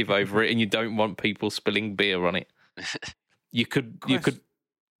protective over it, and you don't want people spilling beer on it. You could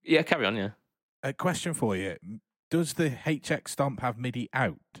carry on. Yeah. A question for you: does the HX Stomp have MIDI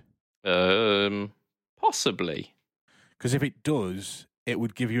out? Possibly. Because if it does, it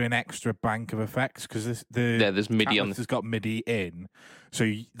would give you an extra bank of effects. Because there's MIDI on. Has got MIDI in,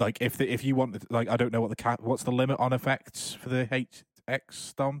 so like if you want, like I don't know what's the limit on effects for the HX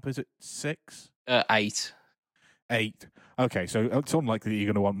Stomp? Is it 6? 8. 8. Okay, so it's unlikely that you're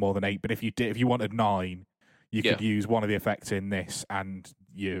going to want more than 8. But if you wanted 9, you could use one of the effects in this and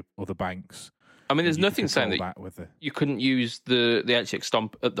your other banks. I mean, there's nothing saying that you couldn't use the HX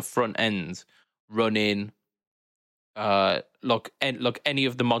Stomp at the front end running like any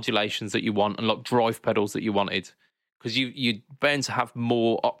of the modulations that you want and like drive pedals that you wanted, because you'd bound to have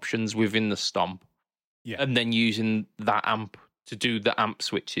more options within the Stomp. Yeah. And then using that amp to do the amp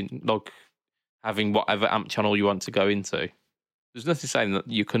switching, like having whatever amp channel you want to go into. There's nothing saying that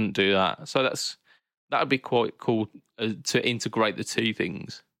you couldn't do that. So that would be quite cool to integrate the two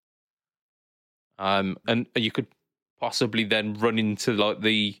things. And you could possibly then run into like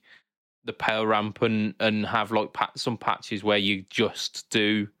the power amp and have like some patches where you just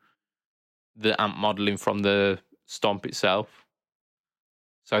do the amp modeling from the Stomp itself.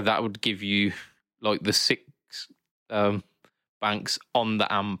 So that would give you like the 6 banks on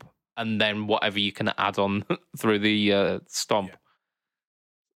the amp, and then whatever you can add on through the Stomp. Yeah.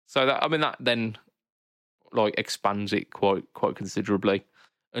 So that then like expands it quite considerably.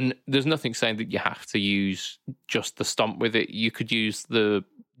 And there's nothing saying that you have to use just the Stomp with it. You could use the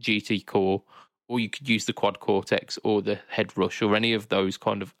GT Core, or you could use the Quad Cortex or the Head Rush or any of those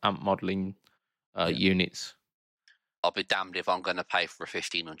kind of amp modeling units. I'll be damned if I'm going to pay for a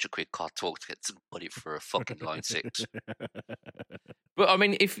 1,500 quid car talk to get somebody for a fucking Line 6. But I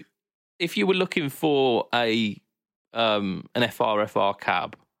mean, if you were looking for an FR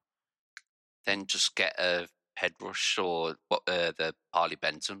cab, then just get a Head Rush or the Harley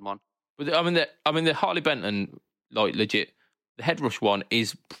Benton one. But I mean the Harley Benton, like legit, the Head Rush one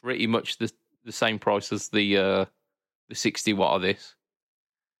is pretty much the same price as the 60 watt of this.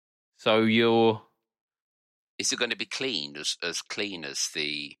 So is it going to be clean as clean as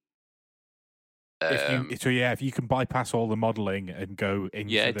the? If you can bypass all the modelling and go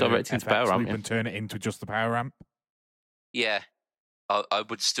into direct into power amp and turn it into just the power amp. Yeah, I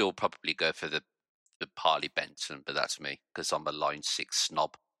would still probably go for the Harley Benton, but that's me because I'm a Line 6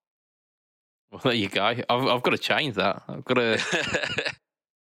 snob. Well, there you go. I've got to change that. I've got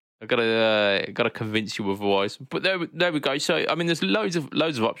to convince you otherwise. But there we go. So I mean, there's loads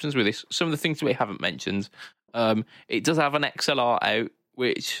of options with this. Some of the things we haven't mentioned. It does have an XLR out,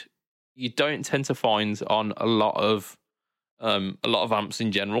 which you don't tend to find on a lot of amps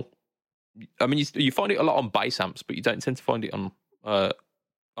in general. I mean, you find it a lot on bass amps, but you don't tend to find it on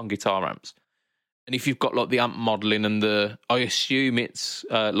guitar amps. And if you've got like the amp modeling and I assume it's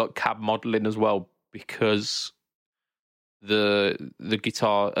like cab modeling as well, because the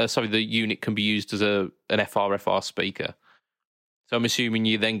unit can be used as an FR speaker. So I'm assuming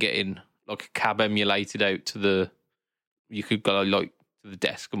you're then getting like a cab emulated out you could go like to the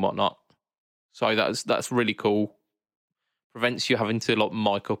desk and whatnot. So that's really cool. Prevents you having to like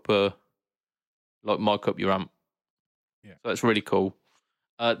mic up your amp. Yeah. So that's really cool.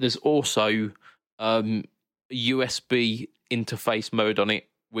 There's also USB interface mode on it,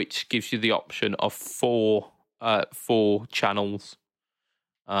 which gives you the option of four channels.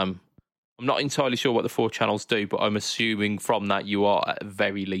 I'm not entirely sure what the 4 channels do, but I'm assuming from that you are at the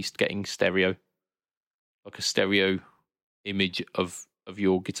very least getting stereo, like a stereo image of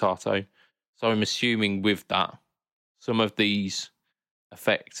your guitar tone. So I'm assuming with that, some of these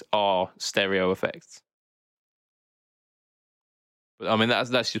effects are stereo effects. But I mean, that's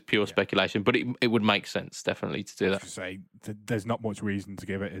just pure speculation. But it would make sense definitely to do that. Say there's not much reason to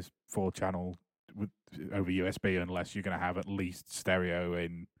give it as 4-channel over USB unless you're going to have at least stereo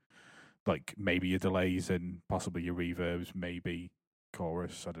in, like maybe your delays and possibly your reverbs, maybe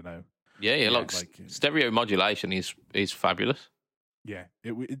chorus. I don't know. Yeah, like stereo modulation is fabulous. Yeah,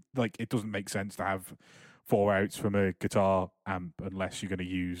 it doesn't make sense to have 4 outs from a guitar amp unless you're going to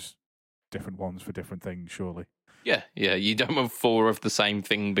use different ones for different things. Surely. Yeah. You don't want 4 of the same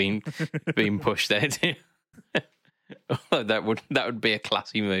thing being pushed there, do you? That would be a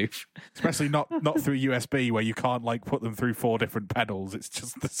classy move. Especially not through USB where you can't like put them through 4 different pedals. It's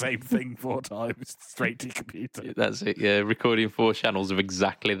just the same thing 4 times straight to your computer. That's it. Yeah, recording 4 channels of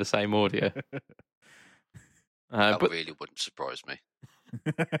exactly the same audio. That really wouldn't surprise me.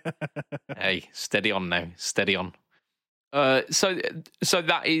 Hey, steady on now. Steady on. So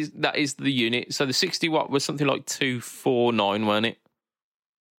that is the unit. So the 60 watt was something like 249, weren't it?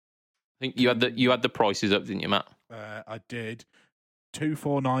 I think you had the prices up, didn't you, Matt? I did.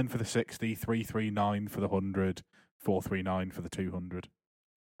 249 for the 60, 339 for the 100, 439 for the 200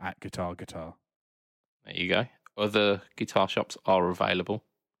 at Guitar. There you go. Other guitar shops are available.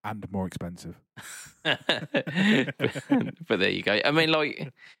 And more expensive. but there you go. I mean,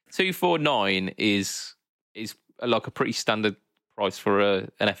 like 249 is like a pretty standard price for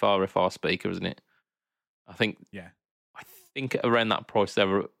an FR speaker, isn't it? I think. Yeah. I think around that price there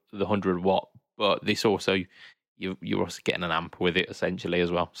were the 100 watt, but this also you're also getting an amp with it essentially as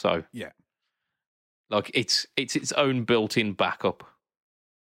well. So yeah, like it's its own built-in backup.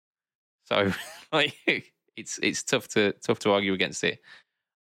 So like it's tough to argue against it.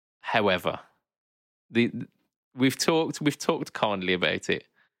 However, we've talked kindly about it.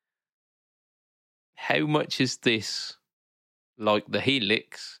 How much is this like the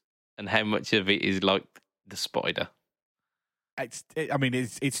Helix, and how much of it is like the Spider?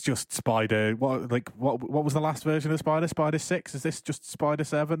 It's just Spider. What was the last version of Spider? Spider 6? Is this just Spider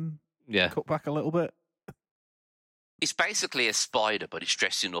 7? Yeah, cut back a little bit. It's basically a spider, but it's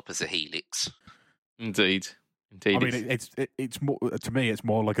dressing up as a Helix. Indeed. I mean, it's more, to me, it's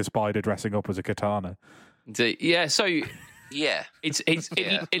more like a spider dressing up as a katana. Indeed. Yeah. So yeah,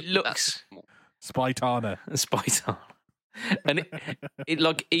 it looks Spytana, and it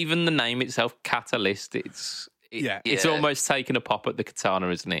like even the name itself, Catalyst. It's almost taken a pop at the katana,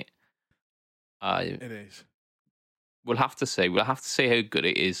 isn't it? It is. We'll have to see. We'll have to see how good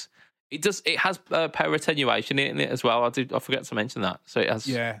it is. It has power attenuation in it as well. I forgot to mention that. So it has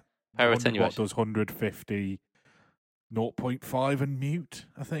power attenuation. What does 150, 0.5 and mute,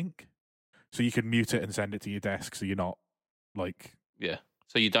 I think. So you can mute it and send it to your desk, so you're not like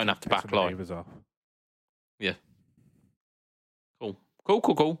So you don't have to backlight. Off. Yeah. Cool.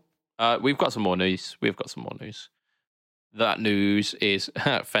 We've got some more news. That news is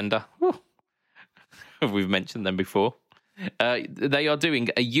Fender. We've mentioned them before. They are doing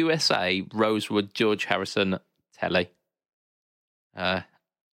a USA Rosewood George Harrison telly. On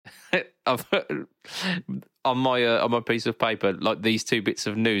my piece of paper, like these two bits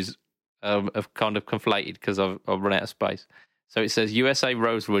of news have kind of conflated because I've run out of space. So it says USA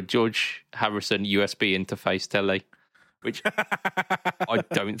Rosewood George Harrison USB interface telly, which I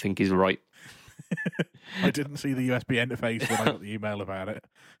don't think is right. I didn't see the USB interface when I got the email about it.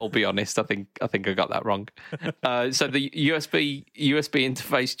 I'll be honest, I think I got that wrong. So the USB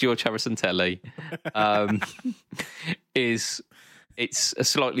interface George Harrison telly it's a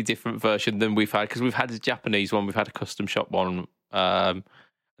slightly different version than we've had, because we've had a Japanese one, we've had a custom shop one, and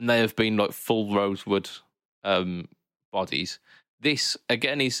they have been like full rosewood bodies. This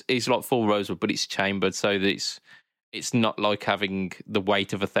again is like full rosewood, but it's chambered, so that it's not like having the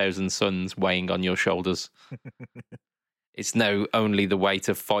weight of 1,000 suns weighing on your shoulders. It's now only the weight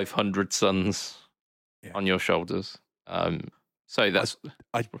of 500 suns on your shoulders. So that's.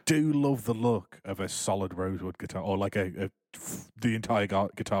 I do love the look of a solid rosewood guitar, or like the entire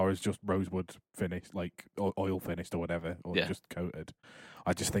guitar is just rosewood finished, like oil finished or whatever, or just coated.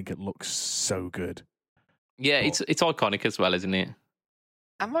 I just think it looks so good. Yeah, it's iconic as well, isn't it?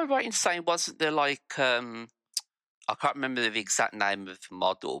 Am I right in saying, wasn't there like I can't remember the exact name of the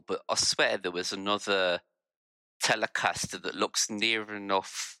model, but I swear there was another Telecaster that looks near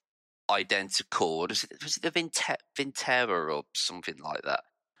enough identical. Was it the Vintera or something like that?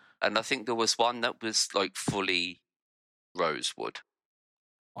 And I think there was one that was like fully rosewood.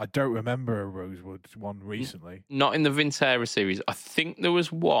 I don't remember a rosewood one recently. Not in the Vintera series. I think there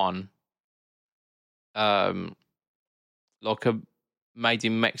was one, like a made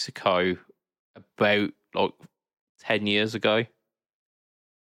in Mexico about like 10 years ago.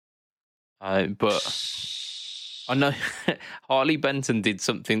 But I know Harley Benton did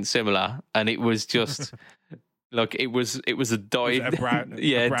something similar, and it was just like it was a dyed, a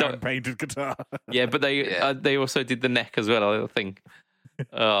brown painted guitar. Yeah, but they also did the neck as well, I think.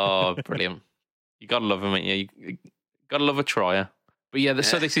 Oh, brilliant! You gotta love them, ain't you? You gotta love a trier. But yeah,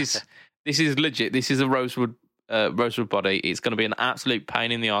 so this is legit. This is a rosewood body. It's going to be an absolute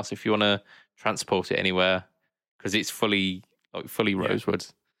pain in the arse if you want to transport it anywhere because it's fully rosewood.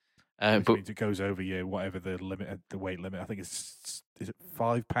 Which means it goes over whatever the weight limit. I think is it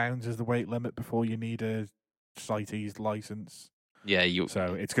 £5 is the weight limit before you need a CITES license. Yeah,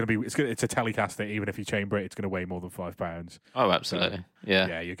 so it's going to be it's a Telecaster. Even if you chamber it, it's going to weigh more than £5. Oh, absolutely. So,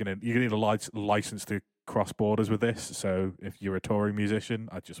 yeah. You're gonna need a license to cross borders with this. So if you're a touring musician,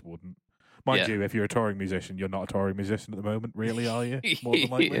 I just wouldn't. Mind you, if you're a touring musician, you're not a touring musician at the moment, really, are you? More than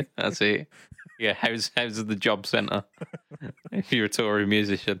likely. Yeah, that's it. Yeah, how's the job centre if you're a touring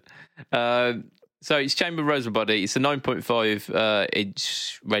musician? So it's chamber rosewood body. It's a 9.5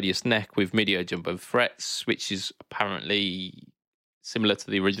 inch radius neck with medio jumbo frets, which is apparently similar to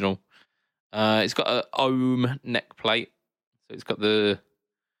the original. It's got an ohm neck plate, so it's got the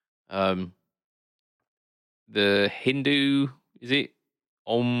Hindu, is it?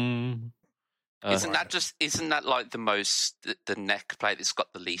 Ohm. Isn't that like the neck plate that's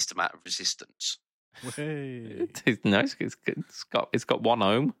got the least amount of resistance? No, it's got 1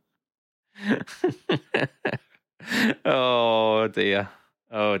 ohm. Oh dear.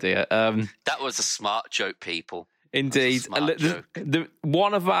 That was a smart joke, people. Indeed.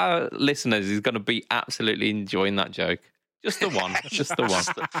 One of our listeners is going to be absolutely enjoying that joke. Just the one. Just the one.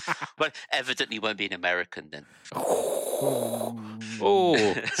 Well, evidently won't be an American then. Oh,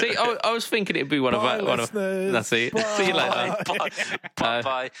 see, I was thinking it'd be one of that's it. Bye. See you later.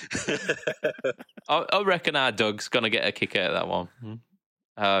 Bye. I reckon our Doug's gonna get a kick out of that one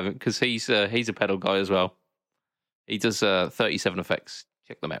because he's a pedal guy as well. He does 37 effects.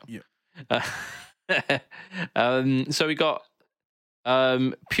 Check them out. Yeah. So we got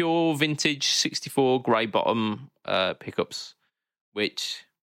pure vintage 64 grey bottom pickups, which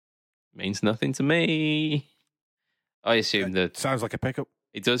means nothing to me. I assume that sounds like a pickup.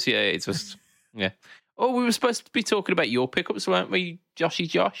 It does, yeah. It's just, yeah. Oh, we were supposed to be talking about your pickups, weren't we, Joshy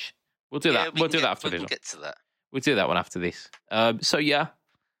Josh? We'll do that. We'll do that after this. We'll get to that. We'll do that one after this. So yeah,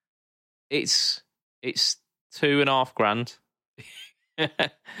 it's $2,500.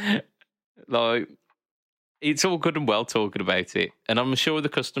 Like, it's all good and well talking about it, and I'm sure the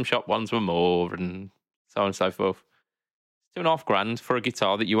custom shop ones were more, and so on and so forth. $2,500 for a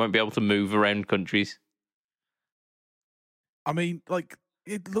guitar that you won't be able to move around countries. I mean, like,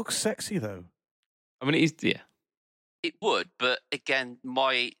 it looks sexy though. I mean, it is, yeah. It would, but again,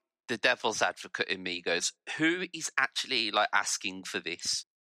 the devil's advocate in me goes, who is actually like asking for this?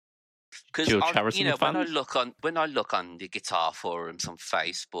 Because when I look on the guitar forums on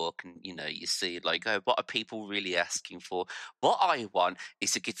Facebook, and you see like, oh, what are people really asking for? What I want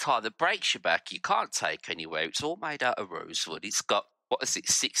is a guitar that breaks your back. You can't take anywhere. It's all made out of rosewood. It's got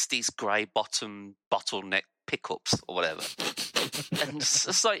 60s grey bottleneck pickups or whatever. And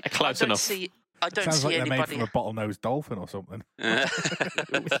it's like I don't see like anybody. They're made from a bottlenose dolphin or something.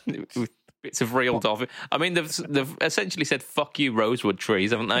 with bits of real dolphin. I mean, they've essentially said "fuck you, rosewood trees,"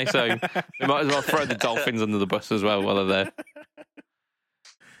 haven't they? So they might as well throw the dolphins under the bus as well while they're there.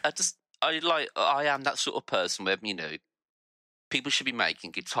 I am that sort of person where people should be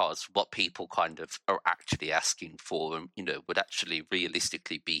making guitars what people kind of are actually asking for, and would actually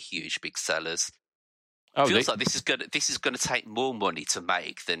realistically be huge big sellers. It feels like this is gonna take more money to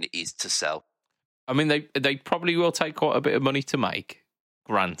make than it is to sell. I mean, they probably will take quite a bit of money to make,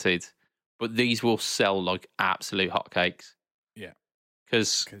 granted, but these will sell like absolute hotcakes. Yeah,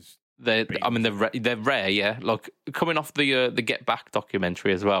 because they're rare. Yeah, like coming off the Get Back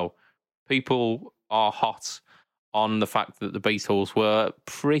documentary as well, people are hot on the fact that the Beatles were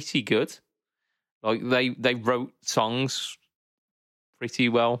pretty good. Like they wrote songs pretty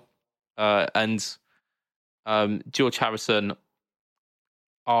well, and George Harrison,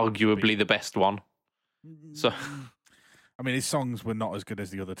 arguably the best one. So, I mean, his songs were not as good as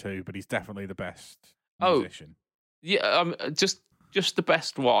the other two, but he's definitely the best musician. Yeah, just the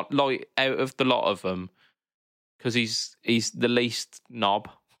best one, like out of the lot of them, because he's the least knob.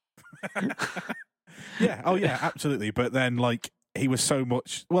 Yeah, oh yeah, absolutely. But then, like, he was so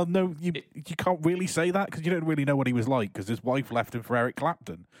much. Well, no, you can't really say that because you don't really know what he was like because his wife left him for Eric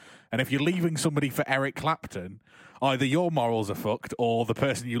Clapton, and if you're leaving somebody for Eric Clapton, either your morals are fucked or the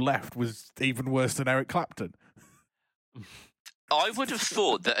person you left was even worse than Eric Clapton. I would have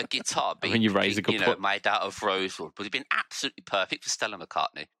thought that a guitar being you raise a good point. Made out of rosewood would have been absolutely perfect for Stella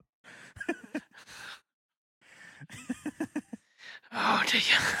McCartney. Oh dear.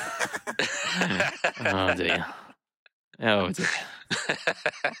 Oh dear. Oh dear.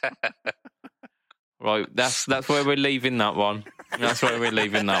 Right, that's where we're leaving that one. That's where we're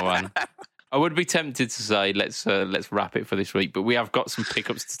leaving that one. I would be tempted to say let's wrap it for this week, but we have got some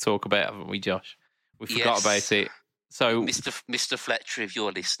pickups to talk about, haven't we, Josh? We forgot about it. So, Mr. Fletcher, if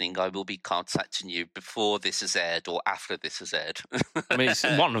you're listening, I will be contacting you before this is aired or after this is aired. I mean, it's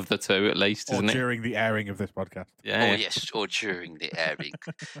one of the two at least, isn't it? Or during the airing of this podcast. Yeah. Yes, or during the airing.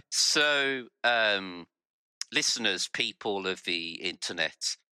 So, listeners, people of the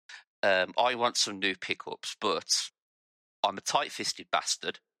internet, I want some new pickups, but I'm a tight-fisted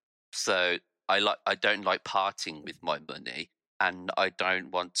bastard, so I don't like parting with my money, and I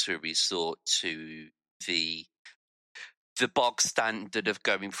don't want to resort to the bog standard of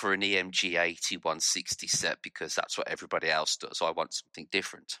going for an EMG 80 160 set because that's what everybody else does. I want something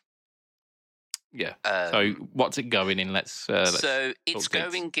different. Yeah. So what's it going in? So it's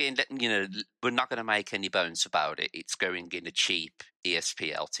going in. You know, we're not going to make any bones about it. It's going in a cheap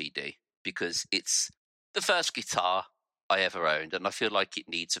ESP LTD because it's the first guitar I ever owned, and I feel like it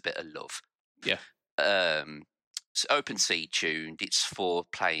needs a bit of love. Yeah. It's open C tuned. It's for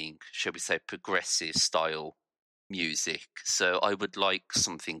playing, shall we say, progressive style music. So I would like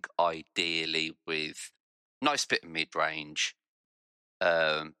something ideally with nice bit of mid range,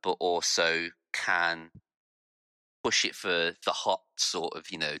 but also can push it for the hot sort of,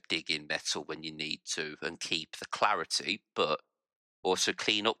 dig in metal when you need to and keep the clarity, but also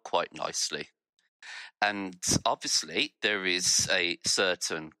clean up quite nicely. And obviously there is a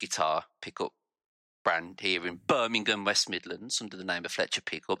certain guitar pickup brand here in Birmingham, West Midlands, under the name of Fletcher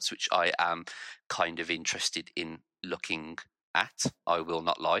Pickups, which I am kind of interested in looking at. I will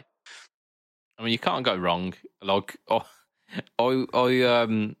not lie. I mean, you can't go wrong. Like, I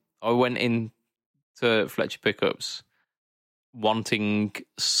went in to Fletcher Pickups wanting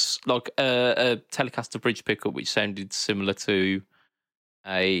like a Telecaster bridge pickup, which sounded similar to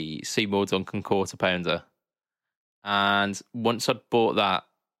a Seymour Duncan quarter pounder. And once I'd bought that,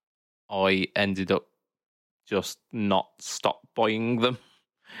 I ended up just not stop buying them.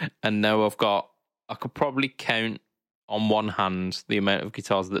 And now I could probably count on one hand the amount of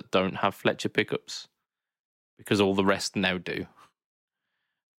guitars that don't have Fletcher pickups because all the rest now do.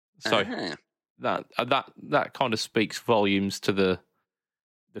 So that kind of speaks volumes to the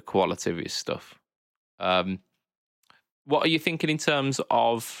quality of his stuff. What are you thinking in terms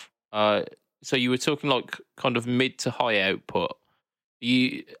of? So you were talking like kind of mid to high output.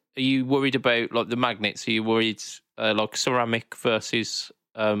 Are you worried about like the magnets? Are you worried like ceramic versus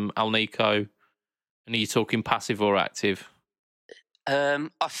Alnico? And are you talking passive or active? I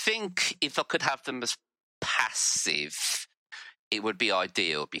think if I could have them as passive, it would be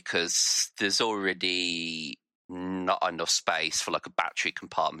ideal because there's already not enough space for like a battery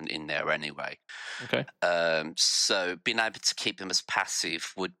compartment in there anyway. Okay. So being able to keep them as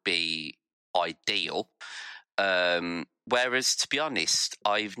passive would be ideal. Whereas, to be honest,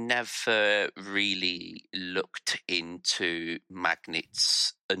 I've never really looked into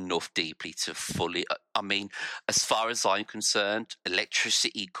magnets enough deeply to fully. I mean, as far as I'm concerned,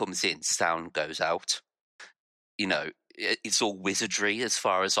 electricity comes in, sound goes out. It's all wizardry as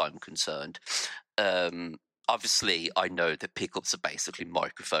far as I'm concerned. Obviously, I know that pickups are basically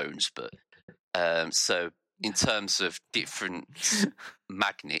microphones, but so in terms of different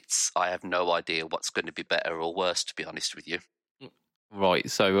magnets, I have no idea what's going to be better or worse, to be honest with you. Right,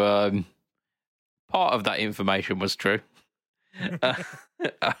 so part of that information was true. But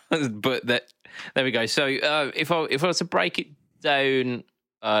there we go. So if I was to break it down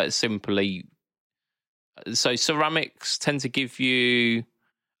simply, so ceramics tend to give you...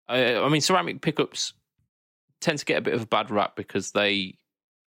 ceramic pickups tend to get a bit of a bad rap because they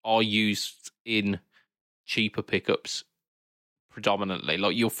are used in cheaper pickups predominantly.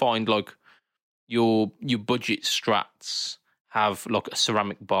 Like you'll find like your budget Strats have like a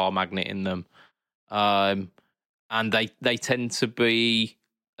ceramic bar magnet in them, and they tend to be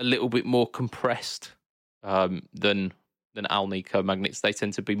a little bit more compressed than Alnico magnets. They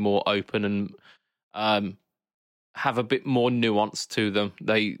tend to be more open and have a bit more nuance to them.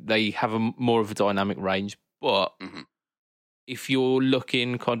 They have more of a dynamic range, but if you're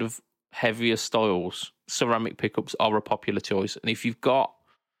looking kind of heavier styles, ceramic pickups are a popular choice. And if you've got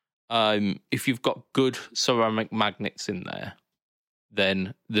good ceramic magnets in there,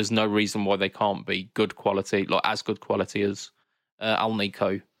 then there's no reason why they can't be good quality, like as good quality as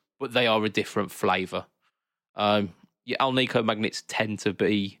Alnico, but they are a different flavour. Alnico magnets tend to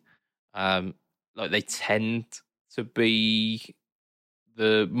be they tend to be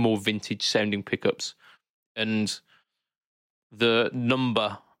the more vintage sounding pickups, and the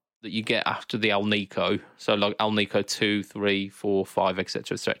number that you get after the Alnico, so like Alnico 2, 3, 4, 5,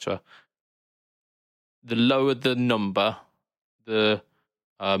 etc., etc. The lower the number, the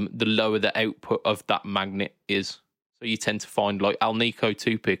lower the output of that magnet is. So you tend to find like Alnico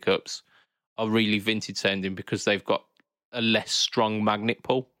 2 pickups are really vintage sounding because they've got a less strong magnet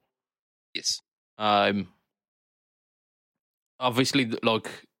pull. Yes. Obviously, like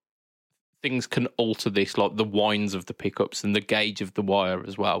things can alter this, like the winds of the pickups and the gauge of the wire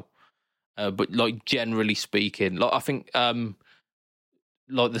as well. But like generally speaking, like I think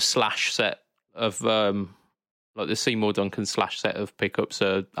like the slash set of like the Seymour Duncan slash set of pickups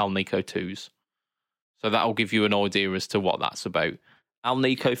are Alnico 2s. So that'll give you an idea as to what that's about.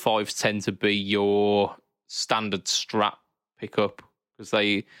 Alnico 5s tend to be your standard Strat pickup because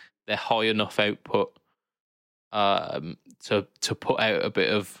they're high enough output to put out a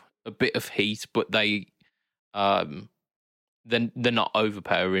bit of heat, but they're not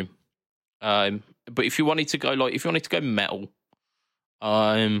overpowering. But if you wanted to go metal,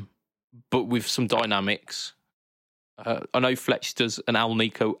 but with some dynamics, I know Fletch does an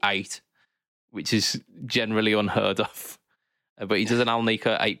Alnico 8, which is generally unheard of. But he does an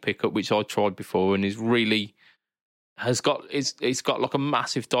Alnico 8 pickup, which I tried before, and is really it's got like a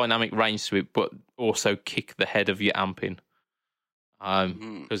massive dynamic range to it, but also kick the head of your amping.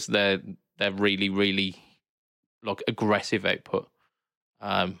 Because they're really, really like aggressive output.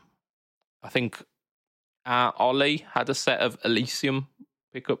 I think Ollie had a set of Elysium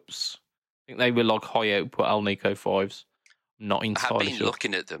pickups. I think they were like high output Alnico 5s. Not entirely I have been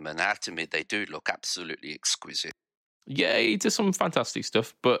looking at them, and I have to admit they do look absolutely exquisite. Yeah, he does some fantastic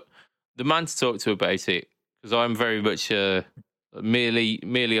stuff, but the man to talk to about it, because I'm very much merely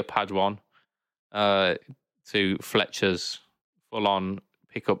a Padawan to Fletcher's full-on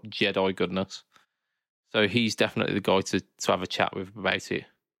pick-up Jedi goodness. So he's definitely the guy to have a chat with about it.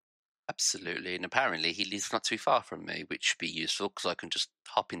 Absolutely, and apparently he lives not too far from me, which would be useful because I can just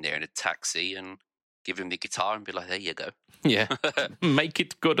hop in there in a taxi and give him the guitar and be like, there you go. Yeah, make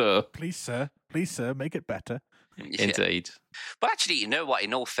it gooder. Please, sir, make it better. Yeah. Indeed. But actually, you know what?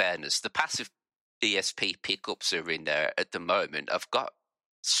 In all fairness, the passive DSP pickups are in there at the moment. I've got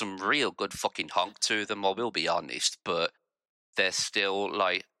some real good fucking honk to them, I will be honest, but there's still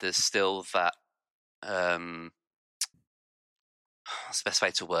that what's the best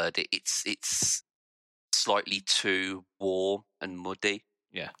way to word it? It's slightly too warm and muddy.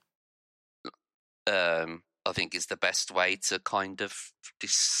 Yeah. I think is the best way to kind of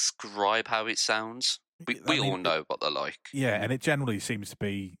describe how it sounds. We all know what they're like. Yeah, and it generally seems to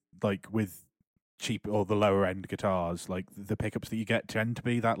be like with cheap or the lower end guitars, like the pickups that you get tend to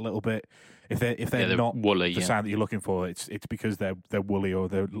be that little bit. If they're not woolly, the sound that you're looking for, it's because they're woolly or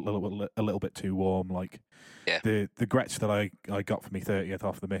they're a little bit too warm. Like the Gretsch that I got for me 30th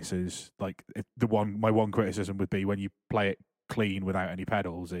off the missus, like my one criticism would be when you play it clean without any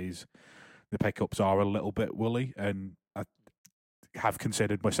pedals is the pickups are a little bit woolly, and I have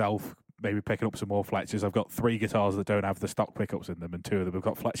considered myself maybe picking up some more Fletchers. I've got 3 guitars that don't have the stock pickups in them, and 2 of them have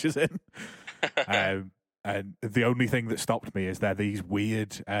got Fletchers in. And the only thing that stopped me is they're these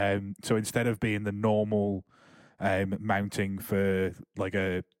weird. So instead of being the normal mounting for like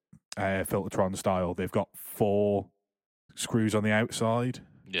a Filtertron style, they've got 4 screws on the outside.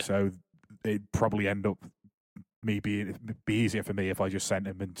 Yeah. So it'd probably end up be easier for me if I just sent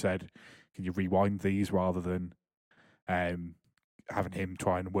him and said, "Can you rewind these?" rather than having him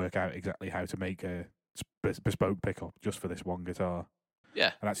try and work out exactly how to make a bespoke pickup just for this one guitar.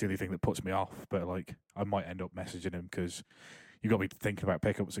 Yeah. And that's the only thing that puts me off. But like, I might end up messaging him because you got me thinking about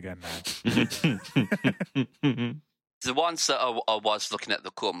pickups again now. The ones that I was looking at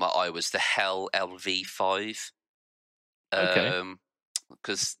the corner of my eye was the Hell LV5. Okay.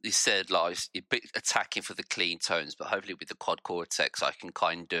 Because he said like you're a bit attacking for the clean tones, but hopefully with the Quad Cortex I can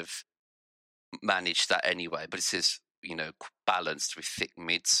kind of manage that anyway. But it says, balanced with thick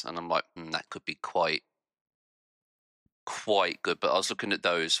mids, and I'm like, that could be quite good. But I was looking at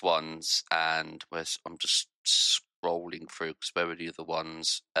those ones, and I'm just scrolling through because where were the other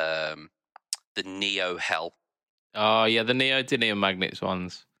ones? The Neo Hell. Oh yeah, the Neodymium Magnets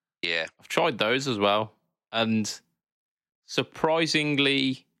ones. Yeah, I've tried those as well, and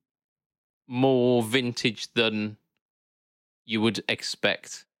surprisingly more vintage than you would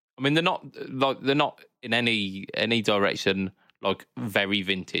expect. I mean, they're not in any direction like very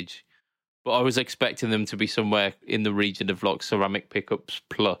vintage, but I was expecting them to be somewhere in the region of like ceramic pickups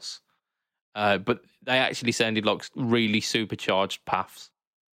plus. But they actually sounded like really supercharged paths.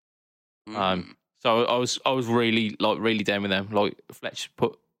 So I was really down with them. Like Fletch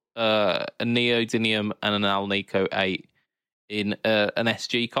put a Neodymium and an Alnico 8 in an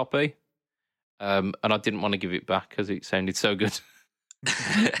SG copy, and I didn't want to give it back because it sounded so good.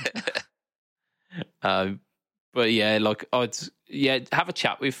 But yeah, like have a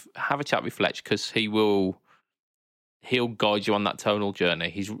chat with Fletch because he'll guide you on that tonal journey.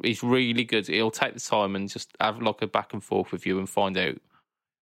 He's really good. He'll take the time and just have like a back and forth with you and find out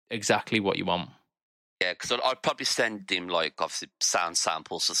exactly what you want. Yeah, because I'd probably send him like obviously sound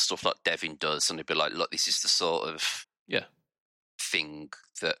samples and stuff like Devin does, and he'd be like, "Look, this is the sort of thing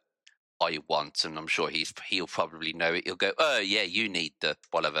that I want," and I'm sure he'll probably know it. He'll go, "Oh yeah, you need the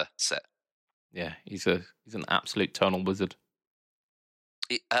whatever set." Yeah, he's an absolute tonal wizard.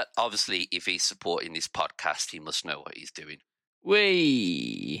 Obviously, if he's supporting this podcast, he must know what he's doing.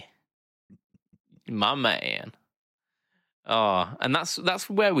 Wee, my man. Oh, and that's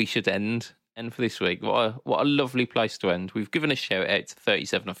where we should end for this week. What a lovely place to end. We've given a shout out to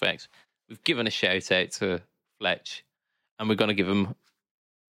 37 Effects. We've given a shout out to Fletch, and we're going to give them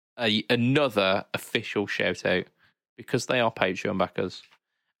another official shout out because they are Patreon backers.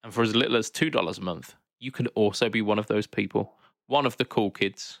 And for as little as $2 a month, you can also be one of those people. One of the cool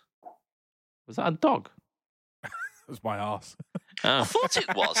kids. Was that a dog? That was my arse. Oh. I thought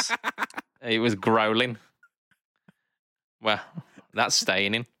it was. It was growling. Well, that's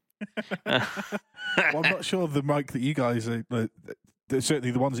staying in. Well, I'm not sure the mic that you guys are...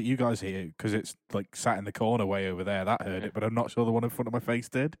 certainly the ones that you guys hear, because it's like sat in the corner way over there, that heard it, but I'm not sure the one in front of my face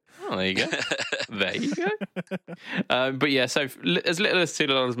did. Oh, there you go. There you go. But yeah, so as little as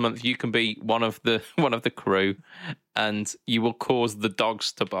 $2 a month, you can be one of the crew, and you will cause the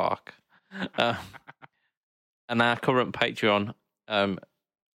dogs to bark. And our current Patreon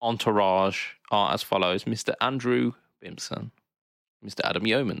entourage are as follows: Mr. Andrew Bimson, Mr. Adam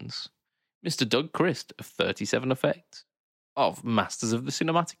Yeomans, Mr. Doug Christ of 37 Effects, of Masters of the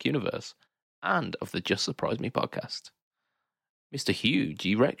Cinematic Universe, and of the Just Surprise Me podcast, Mr. Hugh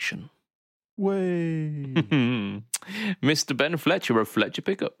G. Rection. Way. Mr. Ben Fletcher of Fletcher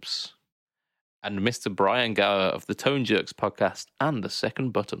Pickups, and Mr. Brian Gower of the Tone Jerks podcast and the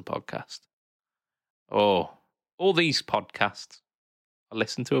Second Button podcast. Oh, all these podcasts, I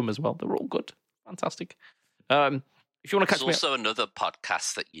listen to them as well. They're all good. Fantastic. If you want to catch me... There's also another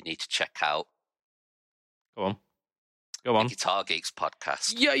podcast that you need to check out. Go on. The Guitar Geeks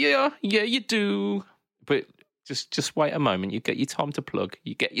podcast. Yeah, you do. But just wait a moment. You get your time to plug.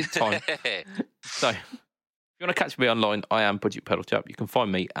 You get your time. So, if you want to catch me online, I am Budget Pedal Chap. You can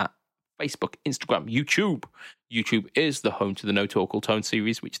find me at Facebook, Instagram, YouTube. YouTube is the home to the No Talk All Tone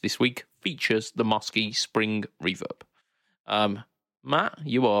series, which this week features the Mosky Spring Reverb. Matt,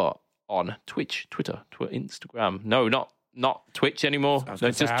 you are on Twitch, Twitter, Instagram. No, not Twitch anymore. I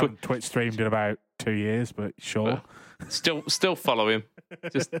haven't Twitch streamed in about 2 years, but sure. Still follow him,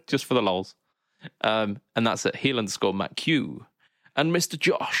 just for the lols. And that's at heel_Matt Q. And Mr.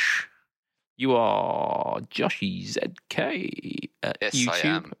 Josh, you are Joshy ZK at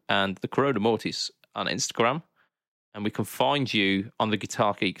YouTube and the Corona Mortis on Instagram. And we can find you on the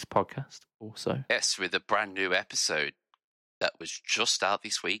Guitar Geeks podcast also. Yes, with a brand new episode that was just out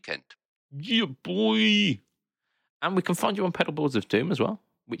this weekend. Yeah, boy. And we can find you on Pedalboards of Doom as well,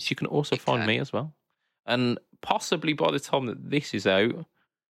 which you can also find me as well. And possibly by the time that this is out,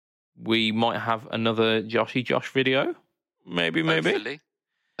 we might have another Joshy Josh video. Maybe.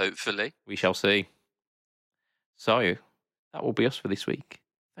 Hopefully. We shall see. So, that will be us for this week.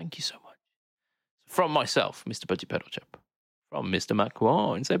 Thank you so much. From myself, Mr. Budget Pedal Chap. From Mr. Matt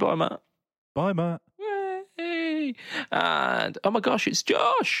Kwan. Say bye, Matt. Bye, Matt. Yay. And, oh my gosh, it's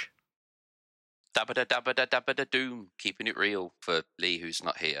Josh. Dabba-da doom. Keeping it real for Lee, who's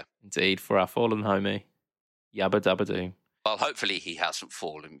not here. Indeed, for our fallen homie. Yabba dabba doom. Well, hopefully he hasn't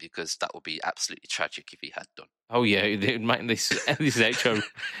fallen, because that would be absolutely tragic if he had done. Oh yeah, it would make this outro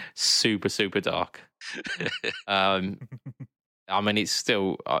super, super dark. I mean, it's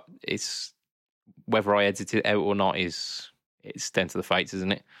still it's whether I edit it out or not it's down to the fates,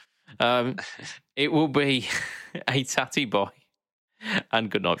 isn't it? It will be a tatty bye and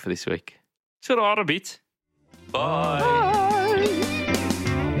good night for this week. Ta-ra a bit. Bye.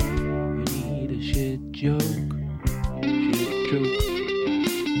 We need a shit joke.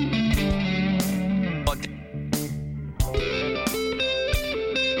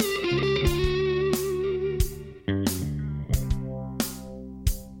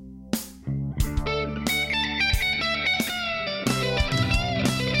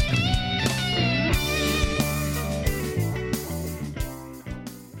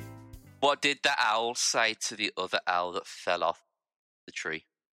 What did the owl say to the other owl that fell off the tree?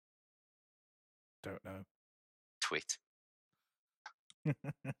 Don't know. Twit.